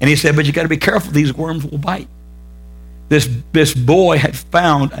 And he said, but you got to be careful, these worms will bite. This boy had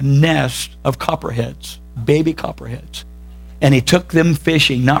found a nest of copperheads, baby copperheads. And he took them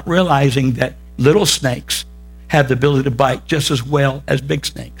fishing, not realizing that little snakes have the ability to bite just as well as big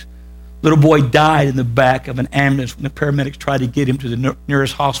snakes. Little boy died in the back of an ambulance when the paramedics tried to get him to the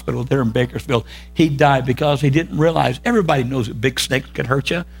nearest hospital there in Bakersfield. He died because he didn't realize. Everybody knows that big snakes could hurt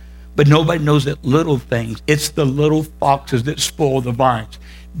you, but nobody knows that little things. It's the little foxes that spoil the vines.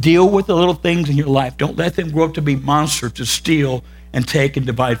 Deal with the little things in your life. Don't let them grow up to be monsters to steal and take and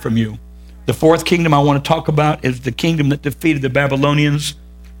divide from you. The fourth kingdom I want to talk about is the kingdom that defeated the Babylonians,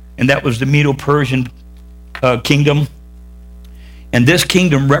 and that was the Medo-Persian kingdom. And this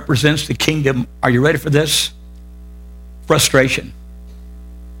kingdom represents the kingdom, are you ready for this? Frustration.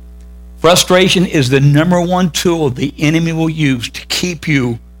 Frustration is the number one tool the enemy will use to keep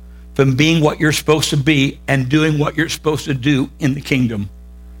you from being what you're supposed to be and doing what you're supposed to do in the kingdom.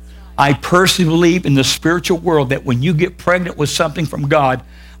 I personally believe in the spiritual world that when you get pregnant with something from God,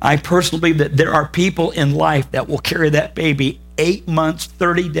 I personally believe that there are people in life that will carry that baby 8 months,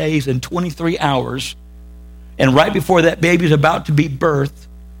 30 days, and 23 hours. And right before that baby is about to be birthed,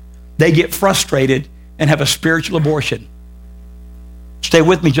 they get frustrated and have a spiritual abortion. Stay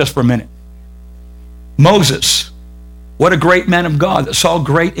with me just for a minute. Moses, what a great man of God that saw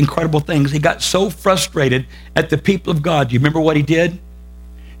great, incredible things. He got so frustrated at the people of God. Do you remember what he did?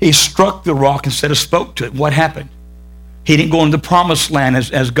 He struck the rock instead of spoke to it. What happened? He didn't go into the promised land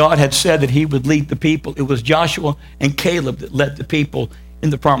as God had said that he would lead the people. It was Joshua and Caleb that led the people in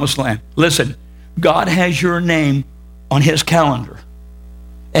the promised land. Listen, God has your name on his calendar.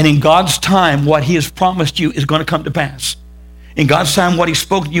 And in God's time, what he has promised you is going to come to pass. In God's time, what he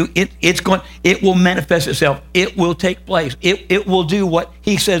spoke to you, it will manifest itself. It will take place. It will do what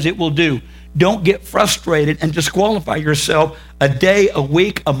he says it will do. Don't get frustrated and disqualify yourself a day, a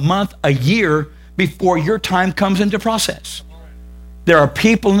week, a month, a year before your time comes into process. There are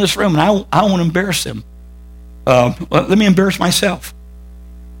people in this room, and I won't embarrass them. Let me embarrass myself.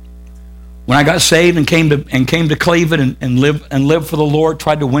 When I got saved and came to Cleveland and lived for the Lord,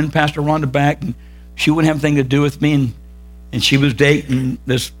 tried to win Pastor Rhonda back, and she wouldn't have anything to do with me, and she was dating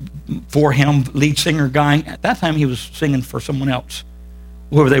this for him lead singer guy. At that time, he was singing for someone else,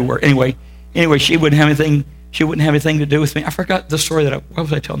 whoever they were. Anyway, she wouldn't have anything. She wouldn't have anything to do with me. I forgot the story why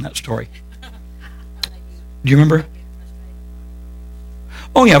was I telling that story? Do you remember?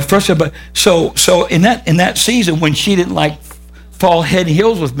 Oh yeah, frustrated. But so in that season when she didn't fall head and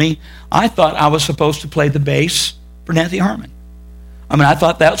heels with me, I thought I was supposed to play the bass for Nancy Harmon. I mean, I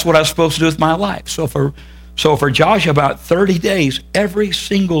thought that's what I was supposed to do with my life. So for Josh, about 30 days, every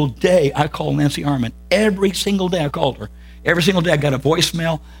single day I called Nancy Harmon. Every single day I called her. Every single day I got a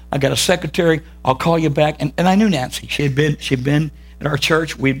voicemail. I got a secretary. I'll call you back. And I knew Nancy. She'd been at our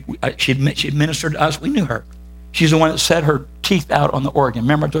church. She'd ministered to us. We knew her. She's the one that set her teeth out on the organ.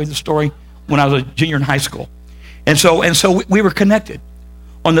 Remember I told you the story when I was a junior in high school. And so we were connected.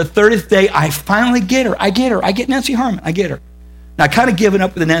 On the 30th day, I finally get her. I get Nancy Harmon. I get her. Now, I kind of given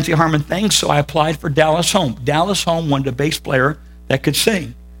up with the Nancy Harmon thing, so I applied for Dallas Home. Dallas Home wanted a bass player that could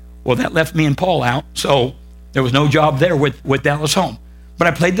sing. Well, that left me and Paul out, so there was no job there with Dallas Home. But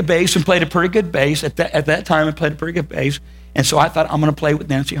I played the bass and played a pretty good bass. At that time, I played a pretty good bass. And so I thought, I'm going to play with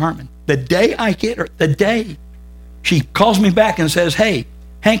Nancy Harmon. The day I get her, she calls me back and says, hey,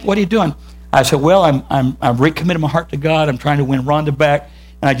 Hank, what are you doing? I said, well, I've recommitted my heart to God. I'm trying to win Rhonda back.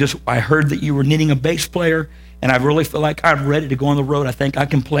 And I heard that you were needing a bass player, and I really feel like I'm ready to go on the road. I think I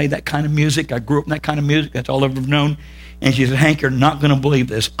can play that kind of music. I grew up in that kind of music. That's all I've ever known. And she said, Hank, you're not going to believe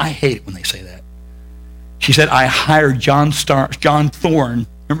this. I hate it when they say that. She said, I hired John Thorne.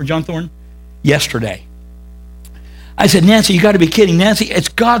 Remember John Thorne? Yesterday. I said, Nancy, you got to be kidding. Nancy, it's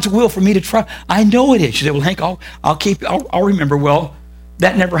God's will for me to try. I know it is. She said, well, Hank, I'll remember. Well,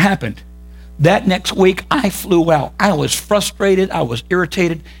 that never happened. That next week, I flew out. I was frustrated. I was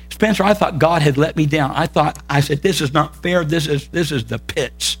irritated. Spencer, I thought God had let me down. I said, this is not fair. This is the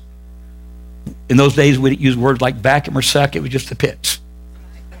pits. In those days, we didn't use words like vacuum or suck. It was just the pits.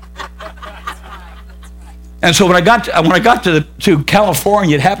 And so when I got to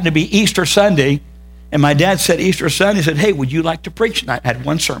California, it happened to be Easter Sunday, and my dad said Easter Sunday, he said, hey, would you like to preach tonight? I had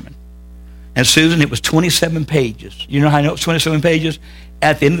one sermon. And Susan, it was 27 pages. You know how I know it's 27 pages?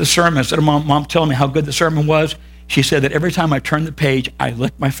 At the end of the sermon, instead of Mom telling me how good the sermon was, she said that every time I turned the page, I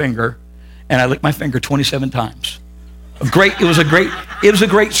licked my finger, and I licked my finger 27 times. It was a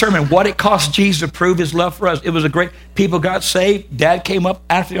great sermon. What it cost Jesus to prove his love for us. It was a great, people got saved. Dad came up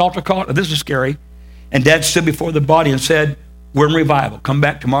after the altar call. This is scary. And Dad stood before the body and said, we're in revival. Come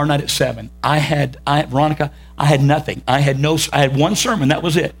back tomorrow night at 7. Veronica, I had nothing. I had one sermon. That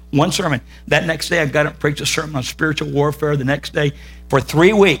was it. One sermon. That next day, I got up and preached a sermon on spiritual warfare. The next day, for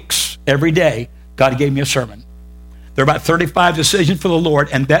 3 weeks, every day, God gave me a sermon. There were about 35 decisions for the Lord,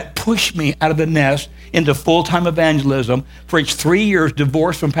 and that pushed me out of the nest into full-time evangelism. Preached 3 years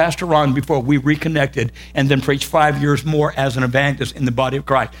divorced from Pastor Ron before we reconnected, and then preached 5 years more as an evangelist in the body of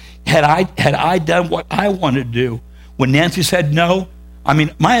Christ. Had I done what I wanted to do, when Nancy said no,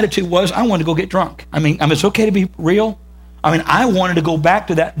 my attitude was I wanted to go get drunk. It's okay to be real. I wanted to go back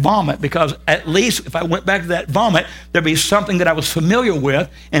to that vomit, because at least if I went back to that vomit, there'd be something that I was familiar with,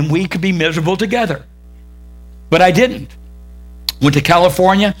 and we could be miserable together. But I didn't. Went to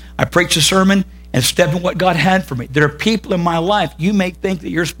California, I preached a sermon, and stepped in what God had for me. There are people in my life, you may think that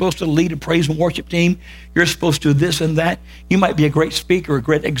you're supposed to lead a praise and worship team, you're supposed to do this and that. You might be a great speaker, a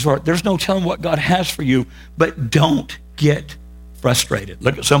great exhorter. There's no telling what God has for you, but don't get frustrated.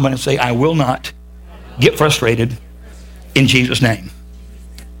 Look at someone and say, I will not get frustrated in Jesus' name.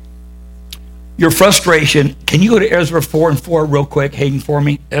 Your frustration, can you go to Ezra 4:4 real quick, Hayden, for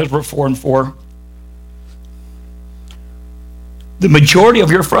me? Ezra 4:4. The majority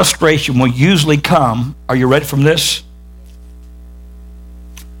of your frustration will usually come, are you ready from this?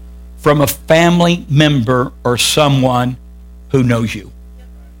 From a family member or someone who knows you.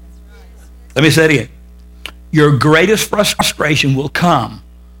 Let me say it again. Your greatest frustration will come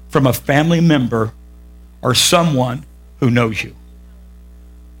from a family member or someone who knows you.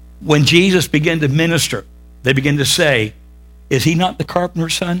 When Jesus began to minister, they began to say, is he not the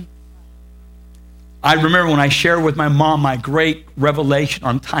carpenter's son? I remember when I shared with my mom my great revelation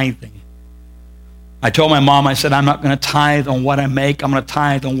on tithing. I told my mom, I said, I'm not going to tithe on what I make. I'm going to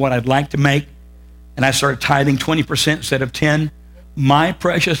tithe on what I'd like to make. And I started tithing 20% instead of 10. My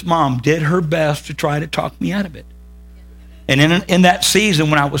precious mom did her best to try to talk me out of it. And in that season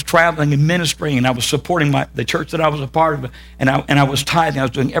when I was traveling and ministering and I was supporting the church that I was a part of, and I was tithing, I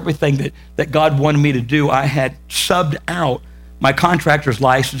was doing everything that God wanted me to do, I had subbed out my contractor's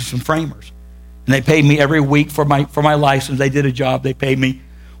license and framers. And they paid me every week for my license. They did a job. They paid me.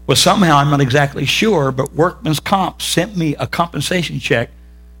 Well, somehow, I'm not exactly sure, but Workman's Comp sent me a compensation check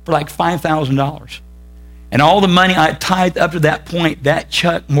for like $5,000. And all the money I had tithed up to that point, that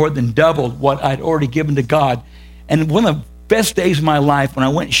check more than doubled what I'd already given to God. And one of the best days of my life, when I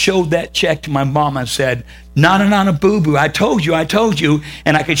went and showed that check to my mom, I said, "Nana, boo-boo, I told you.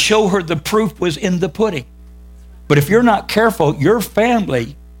 And I could show her the proof was in the pudding. But if you're not careful, your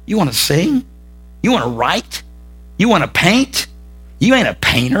family, you want to sing? You want to write? You want to paint? You ain't a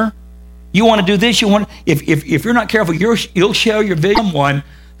painter. You want to do this? If you're not careful, you'll share your vision with someone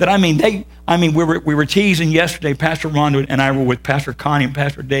that we were teasing yesterday. Pastor Rhonda and I were with Pastor Connie and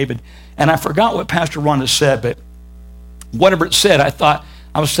Pastor David, and I forgot what Pastor Rhonda said, but whatever it said, I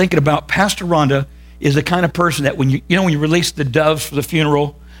was thinking about Pastor Rhonda is the kind of person that when you release the doves for the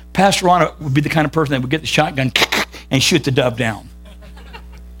funeral, Pastor Rhonda would be the kind of person that would get the shotgun and shoot the dove down.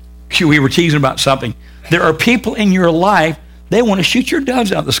 We were teasing about something. There are people in your life, they want to shoot your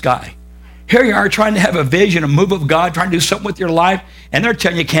doves out of the sky. Here you are trying to have a vision, a move of God, trying to do something with your life, and they're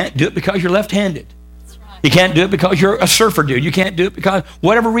telling you can't do it because you're left-handed. Right. You can't do it because you're a surfer dude. You can't do it because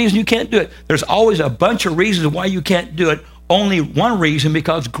whatever reason you can't do it. There's always a bunch of reasons why you can't do it. Only one reason,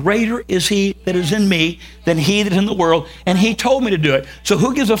 because greater is he that is in me than he that is in the world, and he told me to do it. So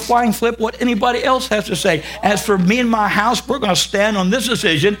who gives a flying flip what anybody else has to say? As for me and my house, we're going to stand on this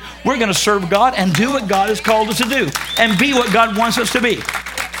decision. We're going to serve God and do what God has called us to do and be what God wants us to be.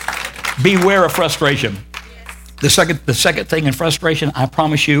 Beware of frustration. The second thing in frustration, I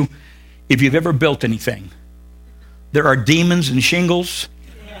promise you, if you've ever built anything, there are demons in shingles.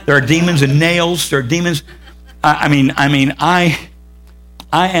 There are demons in nails. There are demons. I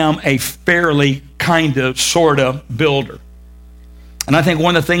am a fairly kind of, sort of builder. And I think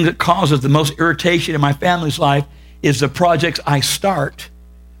one of the things that causes the most irritation in my family's life is the projects I start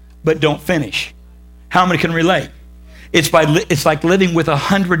but don't finish. How many can relate? It's like living with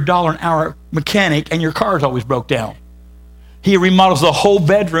 $100 an hour mechanic and your car's always broke down. He remodels the whole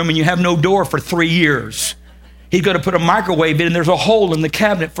bedroom and you have no door for 3 years. He's going to put a microwave in and there's a hole in the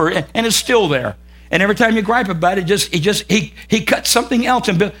cabinet and it's still there. And every time you gripe about it, he cuts something else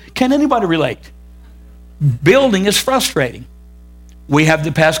and build. Can anybody relate? Building is frustrating. We have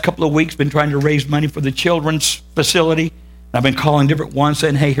the past couple of weeks been trying to raise money for the children's facility. I've been calling different ones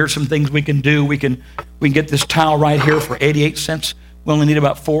saying, hey, here's some things we can do. We can get this tile right here for 88 cents. We only need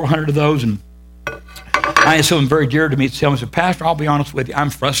about 400 of those. And I had someone very dear to me tell me, said, Pastor, I'll be honest with you, I'm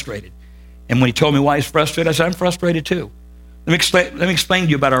frustrated. And when he told me why he's frustrated, I said, I'm frustrated too. Let me explain to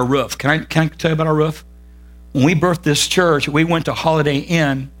you about our roof. Can I tell you about our roof? When we birthed this church, we went to Holiday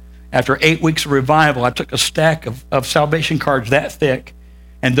Inn. After 8 weeks of revival, I took a stack of salvation cards that thick,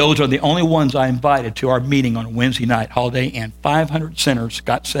 and those are the only ones I invited to our meeting on a Wednesday night, Holiday Inn. 500 sinners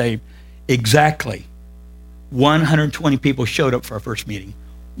got saved. Exactly 120 people showed up for our first meeting.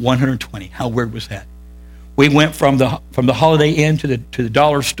 120. How weird was that? We went from the Holiday Inn to the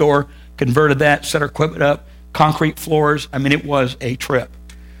dollar store, converted that, set our equipment up, concrete floors. I mean, it was a trip.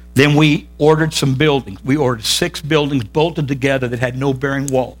 Then we ordered some buildings. We ordered 6 buildings bolted together that had no bearing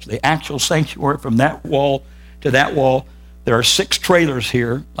walls. The actual sanctuary from that wall to that wall. There are 6 trailers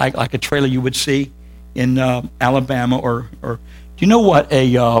here, like a trailer you would see in Alabama. Or do you know what a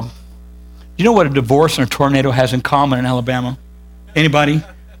divorce and a tornado has in common in Alabama? Anybody?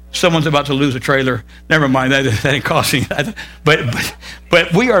 Someone's about to lose a trailer. Never mind, that ain't costing.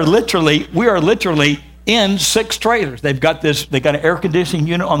 But we are literally in 6 trailers. They got an air conditioning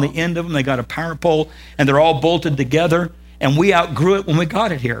unit on the end of them. They got a power pole, and they're all bolted together. And we outgrew it when we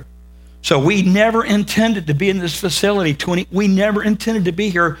got it here. So we never intended to be in this facility. We never intended to be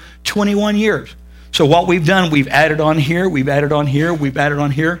here 21 years. So what we've done, we've added on here, we've added on here, we've added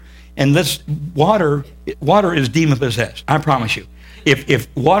on here, and this water is demon possessed. I promise you. If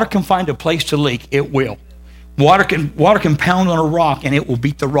water can find a place to leak, it will. Water can pound on a rock and it will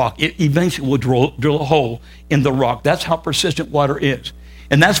beat the rock. It eventually will drill a hole in the rock. That's how persistent water is.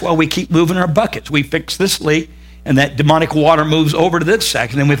 And that's why we keep moving our buckets. We fix this leak, and that demonic water moves over to this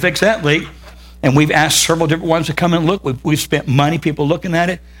section, and we fix that leak. And we've asked several different ones to come and look. We've spent money, people looking at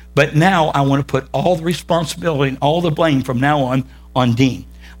it. But now I want to put all the responsibility and all the blame from now on Dean.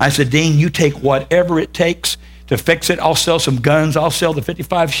 I said, Dean, you take whatever it takes to fix it. I'll sell some guns. I'll sell the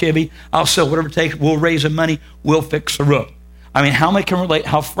 55 Chevy. I'll sell whatever it takes. We'll raise the money. We'll fix the roof. I mean, how many can relate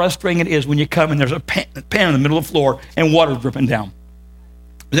how frustrating it is when you come and there's a pan in the middle of the floor and water dripping down?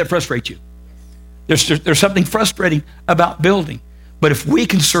 Does that frustrate you? There's something frustrating about building. But if we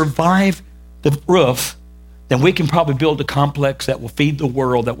can survive the roof, then we can probably build a complex that will feed the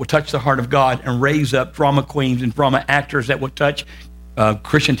world, that will touch the heart of God and raise up drama queens and drama actors that will touch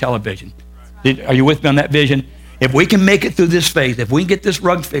Christian television. Are you with me on that vision? If we can make it through this phase, if we can get this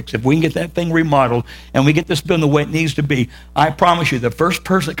rug fixed, if we can get that thing remodeled, and we get this building the way it needs to be, I promise you, the first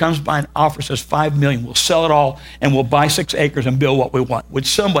person that comes by and offers us $5 million, we'll sell it all, and we'll buy 6 acres and build what we want. Would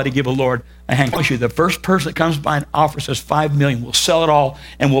somebody give the Lord a hand? I promise you, the first person that comes by and offers us $5 million, we'll sell it all,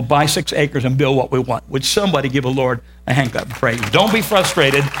 and we'll buy 6 acres and build what we want. Would somebody give the Lord a hand clap of praise? Don't be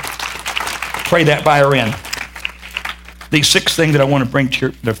frustrated. Pray that buyer in. The 6th thing that I want to bring to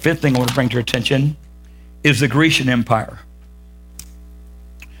the 5th thing I want to bring to your attention is the Grecian Empire.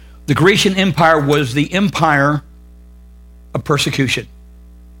 The Grecian Empire was the empire of persecution.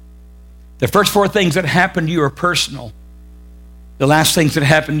 The first 4 things that happened to you are personal. The last things that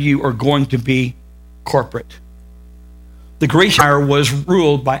happen to you are going to be corporate. The Grecian Empire was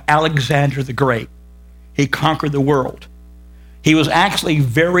ruled by Alexander the Great. He conquered the world. He was actually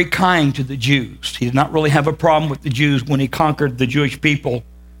very kind to the Jews. He did not really have a problem with the Jews when he conquered the Jewish people.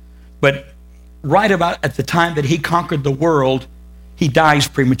 But right about at the time that he conquered the world, he dies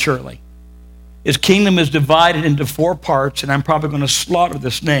prematurely. His kingdom is divided into 4 parts, and I'm probably going to slaughter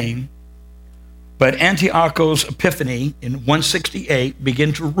this name. But Antiochus Epiphanes in 168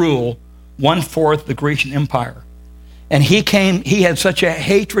 began to rule 1/4 the Grecian Empire. And he had such a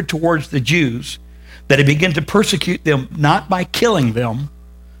hatred towards the Jews that he began to persecute them, not by killing them,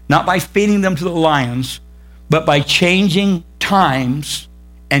 not by feeding them to the lions, but by changing times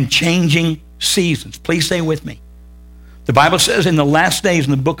and changing seasons. Please stay with me. The Bible says in the last days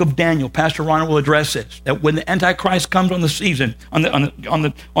in the book of Daniel, Pastor Ronald will address this, that when the Antichrist comes on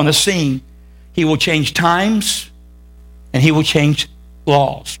the scene, he will change times and he will change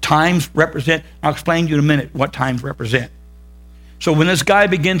laws. Times represent, I'll explain to you in a minute what times represent. So when this guy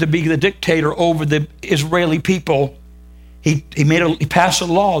began to be the dictator over the Israeli people, he passed a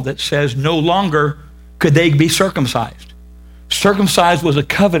law that says no longer could they be circumcised. Circumcised was a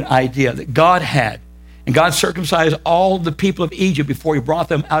covenant idea that God had. And God circumcised all the people of Egypt before he brought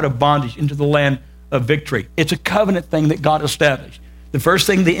them out of bondage into the land of victory. It's a covenant thing that God established. The first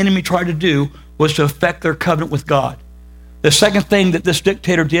thing the enemy tried to do was to affect their covenant with God. The second thing that this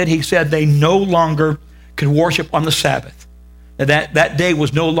dictator did, he said they no longer could worship on the Sabbath. That day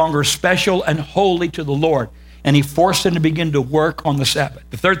was no longer special and holy to the Lord. And he forced them to begin to work on the Sabbath.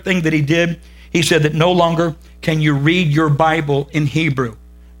 The third thing that he did, he said that no longer can you read your Bible in Hebrew.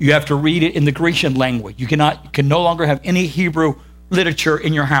 You have to read it in the Grecian language. You can no longer have any Hebrew literature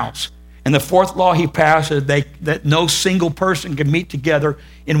in your house. And the fourth law he passed is that no single person can meet together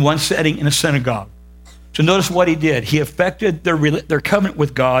in one setting in a synagogue. So notice what he did. He affected their covenant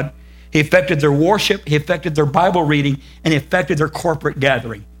with God. He affected their worship. He affected their Bible reading. And he affected their corporate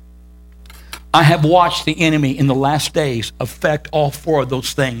gathering. I have watched the enemy in the last days affect all four of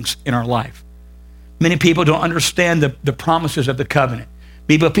those things in our life. Many people don't understand the promises of the covenant.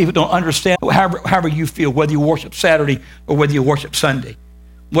 People don't understand, however you feel, whether you worship Saturday or whether you worship Sunday.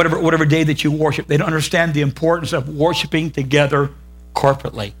 Whatever day that you worship, they don't understand the importance of worshiping together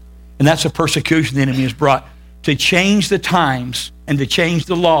corporately. And that's a persecution the enemy has brought. To change the times and to change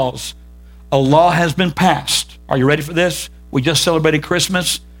the laws, a law has been passed. Are you ready for this? We just celebrated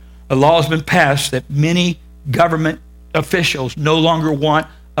Christmas. A law has been passed that many government officials no longer want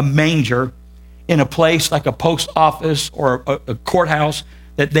a manger in a place like a post office or a courthouse,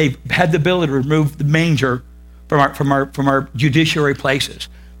 that they've had the ability to remove the manger from our judiciary places.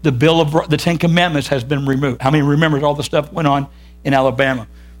 The Ten Commandments has been removed. How many remember all the stuff that went on in Alabama?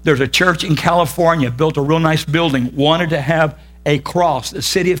 There's a church in California, built a real nice building, wanted to have a cross. The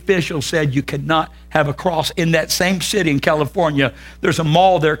city officials said you could not have a cross. In that same city in California, there's a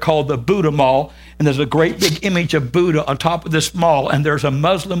mall there called the Buddha Mall, and there's a great big image of Buddha on top of this mall, and there's a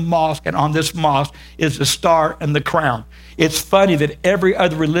Muslim mosque, and on this mosque is the star and the crown. It's funny that every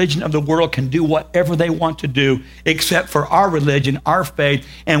other religion of the world can do whatever they want to do except for our religion, our faith,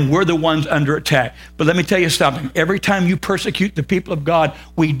 and we're the ones under attack. But let me tell you something. Every time you persecute the people of God,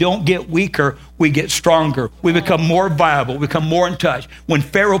 we don't get weaker, we get stronger. We become more viable, we become more in touch. When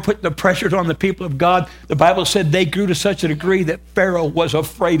Pharaoh put the pressures on the people of God, the Bible said they grew to such a degree that Pharaoh was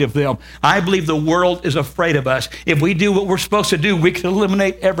afraid of them. I believe the world is afraid of us. If we do what we're supposed to do, we can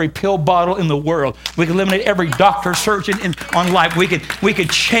eliminate every pill bottle in the world. We can eliminate every doctor, surgeon on life. We could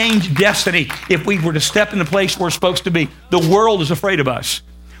change destiny if we were to step in the place we're supposed to be. The world is afraid of us.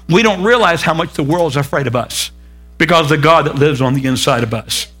 We don't realize how much the world is afraid of us because of the God that lives on the inside of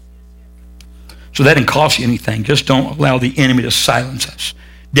us. So that didn't cost you anything. Just don't allow the enemy to silence us.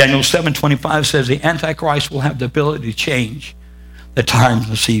 Daniel 7:25 says the Antichrist will have the ability to change the times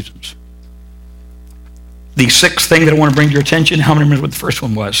and the seasons. The sixth thing that I want to bring to your attention, how many remember what the first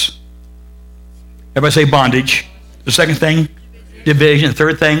one was? Everybody say bondage. The second thing, division. The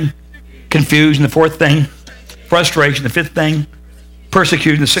third thing, confusion. The fourth thing, frustration. The fifth thing,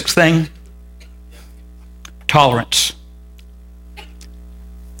 persecution. The sixth thing, tolerance.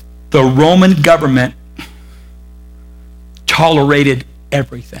 The Roman government tolerated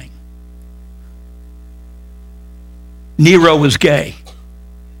everything. Nero was gay.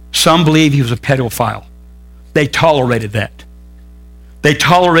 Some believe he was a pedophile. They tolerated that. They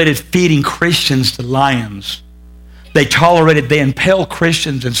tolerated feeding Christians to lions. They impaled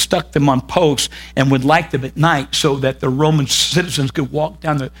Christians and stuck them on posts and would light them at night so that the Roman citizens could walk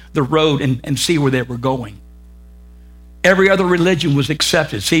down the road and see where they were going. Every other religion was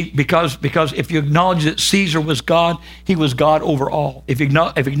accepted. See, because if you acknowledge that Caesar was God, he was God over all. If you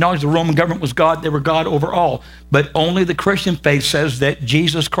acknowledge the Roman government was God, they were God over all. But only the Christian faith says that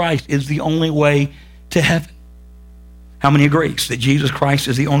Jesus Christ is the only way to heaven. How many agrees that Jesus Christ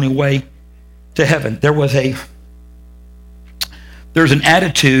is the only way to heaven? There's an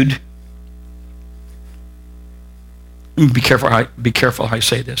attitude. Let me be careful how I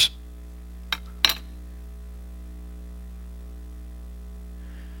say this.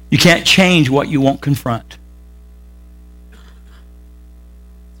 You can't change what you won't confront.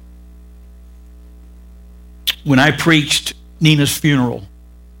 When I preached Nina's funeral,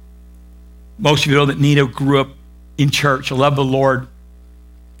 most of you know that Nina grew up in church, loved the Lord.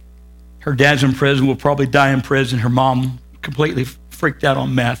 Her dad's in prison, will probably die in prison. Her mom completely freaked out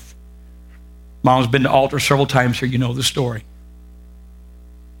on meth. Mom's been to altar several times here, you know the story.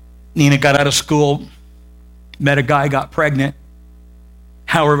 Nina got out of school, met a guy, got pregnant.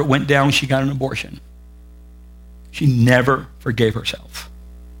 However it went down, she got an abortion. She never forgave herself.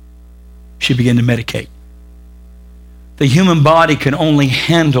 She began to medicate. The human body can only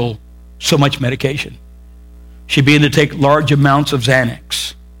handle so much medication. She began to take large amounts of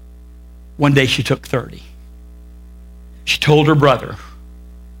Xanax. One day she took 30. She told her brother.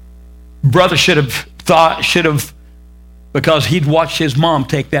 Brother should have, because he'd watched his mom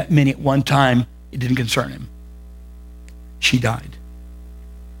take that many at one time, it didn't concern him. She died.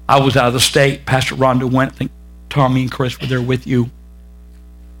 I was out of the state. Pastor Rhonda went, I think Tommy and Chris were there with you.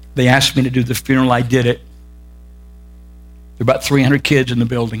 They asked me to do the funeral. I did it. There were about 300 kids in the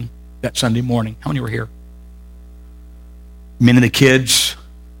building that Sunday morning. How many were here? Many of the kids,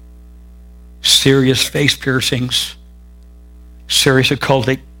 serious face piercings, serious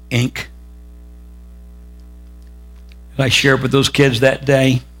occultic ink. I shared with those kids that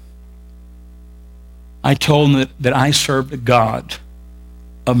day. I told them that I served a God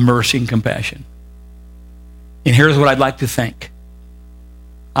of mercy and compassion. And here's what I'd like to think.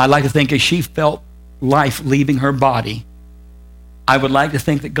 I'd like to think as she felt life leaving her body, I would like to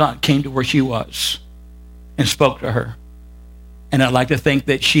think that God came to where she was and spoke to her. And I'd like to think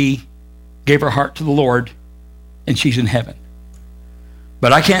that she gave her heart to the Lord and she's in heaven.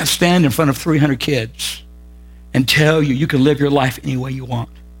 But I can't stand in front of 300 kids and tell you can live your life any way you want.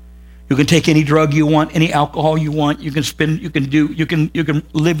 You can take any drug you want, any alcohol you want. You can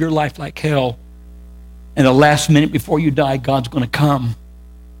live your life like hell. And the last minute before you die, God's going to come.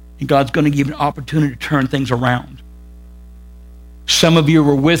 And God's going to give you an opportunity to turn things around. Some of you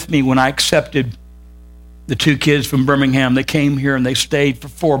were with me when I accepted the 2 kids from Birmingham. They came here and they stayed for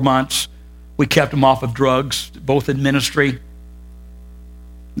 4 months. We kept them off of drugs, both in ministry.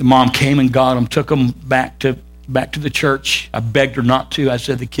 The mom came and got them, took them back to the church. I begged her not to. I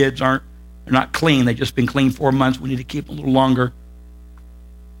said, the kids they're not clean. They've just been clean 4 months. We need to keep them a little longer.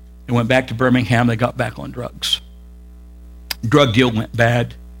 They went back to Birmingham. They got back on drugs. Drug deal went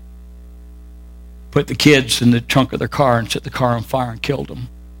bad. Put the kids in the trunk of their car and set the car on fire and killed them.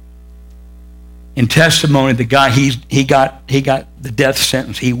 In testimony, the guy, he got the death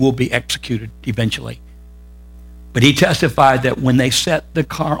sentence. He will be executed eventually. But he testified that when they set the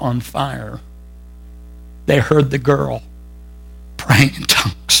car on fire, they heard the girl praying in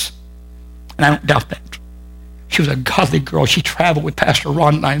tongues. And I don't doubt that. She was a godly girl. She traveled with Pastor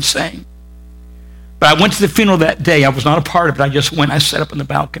Ron and I and sang. But I went to the funeral that day. I was not a part of it. I just went. I sat up on the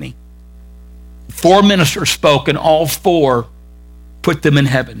balcony. 4 ministers spoke, and all 4 put them in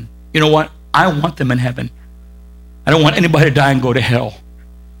heaven. You know what? I want them in heaven. I don't want anybody to die and go to hell.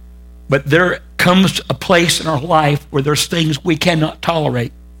 But there comes a place in our life where there's things we cannot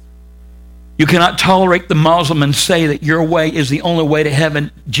tolerate. You cannot tolerate the Muslim and say that your way is the only way to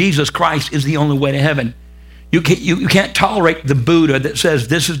heaven. Jesus Christ is the only way to heaven. You can't tolerate the Buddha that says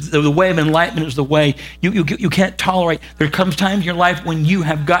this is the way of enlightenment is the way. You can't tolerate. There comes times in your life when you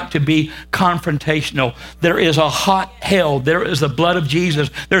have got to be confrontational. There is a hot hell. There is the blood of Jesus.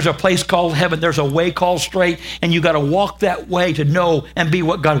 There's a place called heaven. There's a way called straight, and you got to walk that way to know and be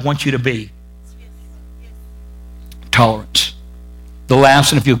what God wants you to be. Tolerance. The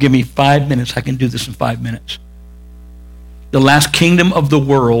last, and if you'll give me 5 minutes, I can do this in 5 minutes. The last kingdom of the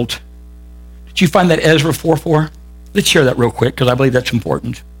world. Did you find that Ezra 4:4? Let's share that real quick because I believe that's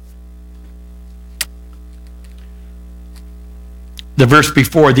important. The verse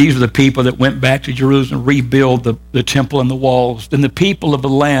before, these are the people that went back to Jerusalem, rebuild the temple and the walls. Then the people of the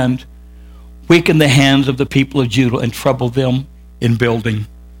land weakened the hands of the people of Judah and troubled them in building.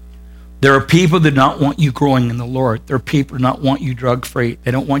 There are people that do not want you growing in the Lord. There are people who do not want you drug-free. They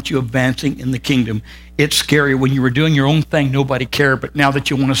don't want you advancing in the kingdom. It's scary. When you were doing your own thing, nobody cared. But now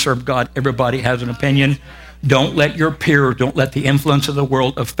that you want to serve God, everybody has an opinion. Don't let your peers, don't let the influence of the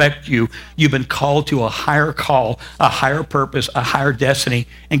world affect you. You've been called to a higher call, a higher purpose, a higher destiny,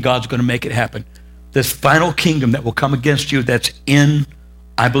 and God's going to make it happen. This final kingdom that will come against you that's in,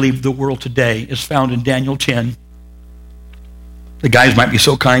 I believe, the world today is found in Daniel 10. The guys might be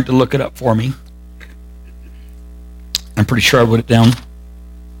so kind to look it up for me. I'm pretty sure I wrote it down.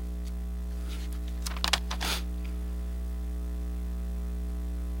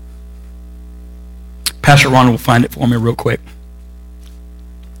 Pastor Ron will find it for me real quick.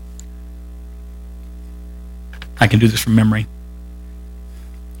 I can do this from memory.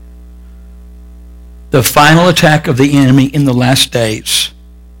 The final attack of the enemy in the last days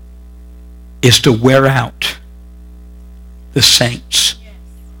is to wear out the saints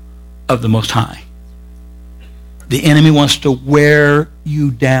of the Most High. The enemy wants to wear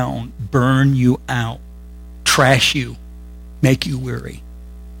you down, burn you out, trash you, make you weary.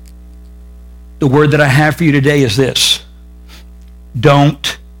 The word that I have for you today is this: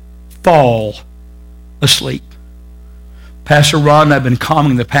 don't fall asleep. Pastor Rod and I have been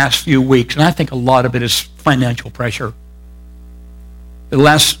calming the past few weeks, and I think a lot of it is financial pressure.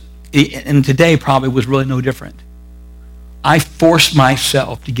 And today probably was really no different. I forced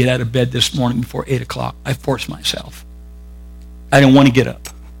myself to get out of bed this morning before 8 o'clock. I forced myself. I didn't want to get up.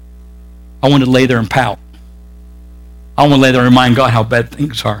 I wanted to lay there and pout. I want to lay there and remind God how bad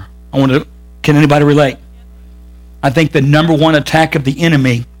things are. Can anybody relate? I think the number one attack of the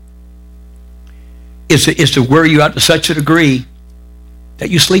enemy is to wear you out to such a degree that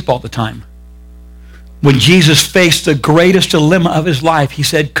you sleep all the time. When Jesus faced the greatest dilemma of his life, he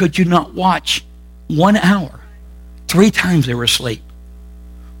said, could you not watch 1 hour? 3 times they were asleep.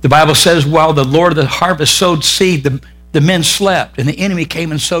 The Bible says while the Lord of the harvest sowed seed, the men slept, and the enemy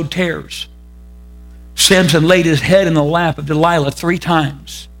came and sowed tares. Samson laid his head in the lap of Delilah 3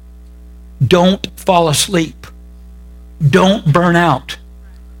 times. Don't fall asleep. Don't burn out.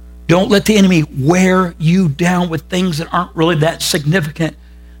 Don't let the enemy wear you down with things that aren't really that significant,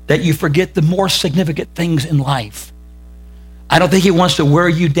 that you forget the more significant things in life. I don't think he wants to wear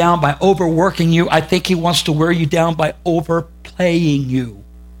you down by overworking you. I think he wants to wear you down by overplaying you.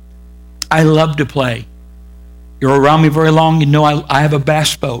 I love to play. You're around me very long, you know I have a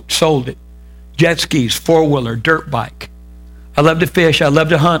bass boat, sold it. Jet skis, 4-wheeler, dirt bike. I love to fish, I love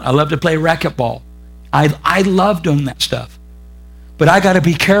to hunt, I love to play racquetball. I love doing that stuff. But I got to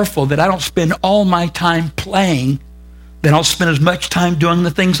be careful that I don't spend all my time playing, that I'll spend as much time doing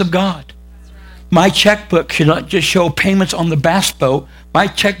the things of God. My checkbook should not just show payments on the bass boat. My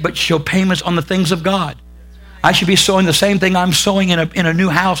checkbook should show payments on the things of God. I should be sowing the same thing I'm sowing in a new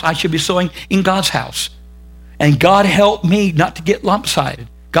house. I should be sowing in God's house. And God help me not to get lump-sided.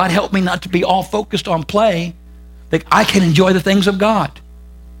 God help me not to be all focused on play, that I can enjoy the things of God.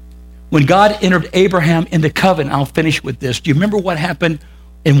 When God entered Abraham into covenant, I'll finish with this. Do you remember what happened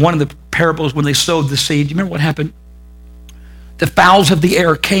in one of the parables when they sowed the seed? Do you remember what happened? The fowls of the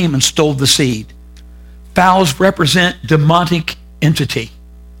air came and stole the seed. Fowls represent demonic entity.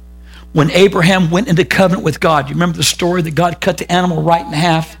 When Abraham went into covenant with God, you remember the story that God cut the animal right in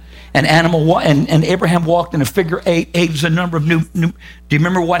half, and Abraham walked in a figure 8. 8 is a number of new. Do you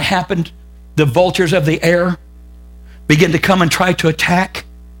remember what happened? The vultures of the air began to come and try to attack.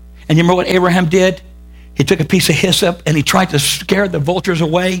 And you remember what Abraham did? He took a piece of hyssop and he tried to scare the vultures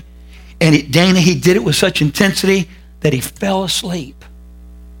away. And he did it with such intensity that he fell asleep.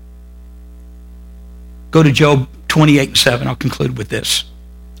 Go to Job 28:7. I'll conclude with this.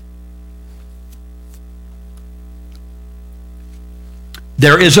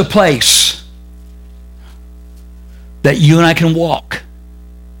 There is a place that you and I can walk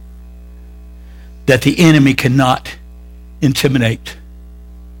that the enemy cannot intimidate.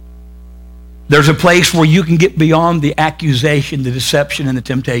 There's a place where you can get beyond the accusation, the deception, and the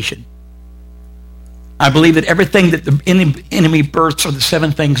temptation. I believe that everything that the enemy births are the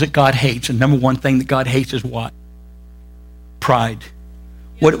 7 things that God hates. And number 1 thing that God hates is what? Pride.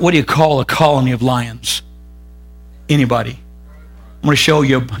 What do you call a colony of lions? Anybody? I'm going to show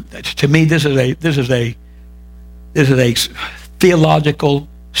you. To me, this is a theological,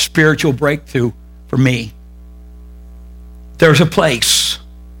 spiritual breakthrough for me. There's a place.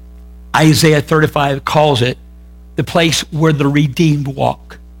 Isaiah 35 calls it the place where the redeemed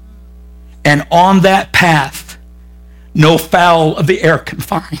walk. And on that path, no fowl of the air can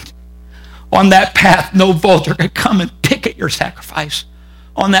find. On that path, no vulture can come and pick at your sacrifice.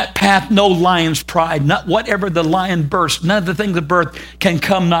 On that path, no lion's pride, not whatever the lion bursts, none of the things of birth can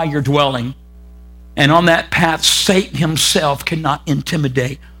come nigh your dwelling. And on that path, Satan himself cannot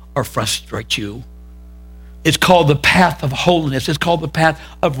intimidate or frustrate you. It's called the path of holiness. It's called the path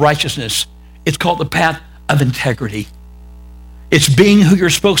of righteousness. It's called the path of integrity. It's being who you're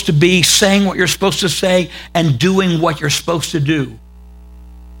supposed to be, saying what you're supposed to say, and doing what you're supposed to do.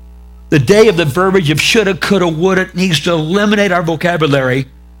 The day of the verbiage of shoulda, coulda, woulda needs to eliminate our vocabulary,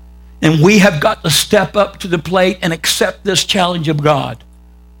 and we have got to step up to the plate and accept this challenge of God.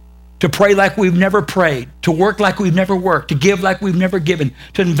 To pray like we've never prayed, to work like we've never worked, to give like we've never given,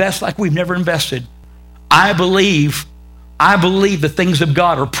 to invest like we've never invested. I believe the things of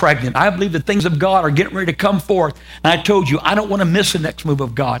God are pregnant. I believe the things of God are getting ready to come forth. And I told you, I don't want to miss the next move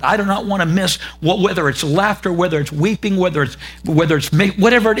of God. I do not want to miss whether it's laughter, whether it's weeping, whether it's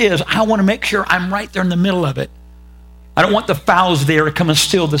whatever it is. I want to make sure I'm right there in the middle of it. I don't want the fowls there to come and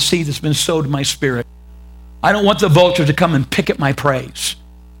steal the seed that's been sowed in my spirit. I don't want the vulture to come and pick at my praise.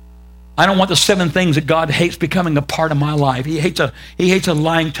 I don't want the 7 things that God hates becoming a part of my life. He hates a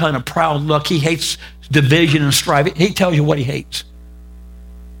lying tongue, a proud look. He hates division and strife. He tells you what he hates.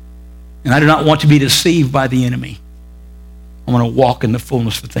 And I do not want to be deceived by the enemy. I want to walk in the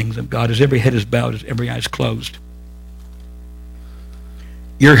fullness of the things of God as every head is bowed, as every eye is closed.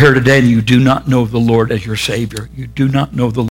 You're here today and you do not know the Lord as your Savior. You do not know the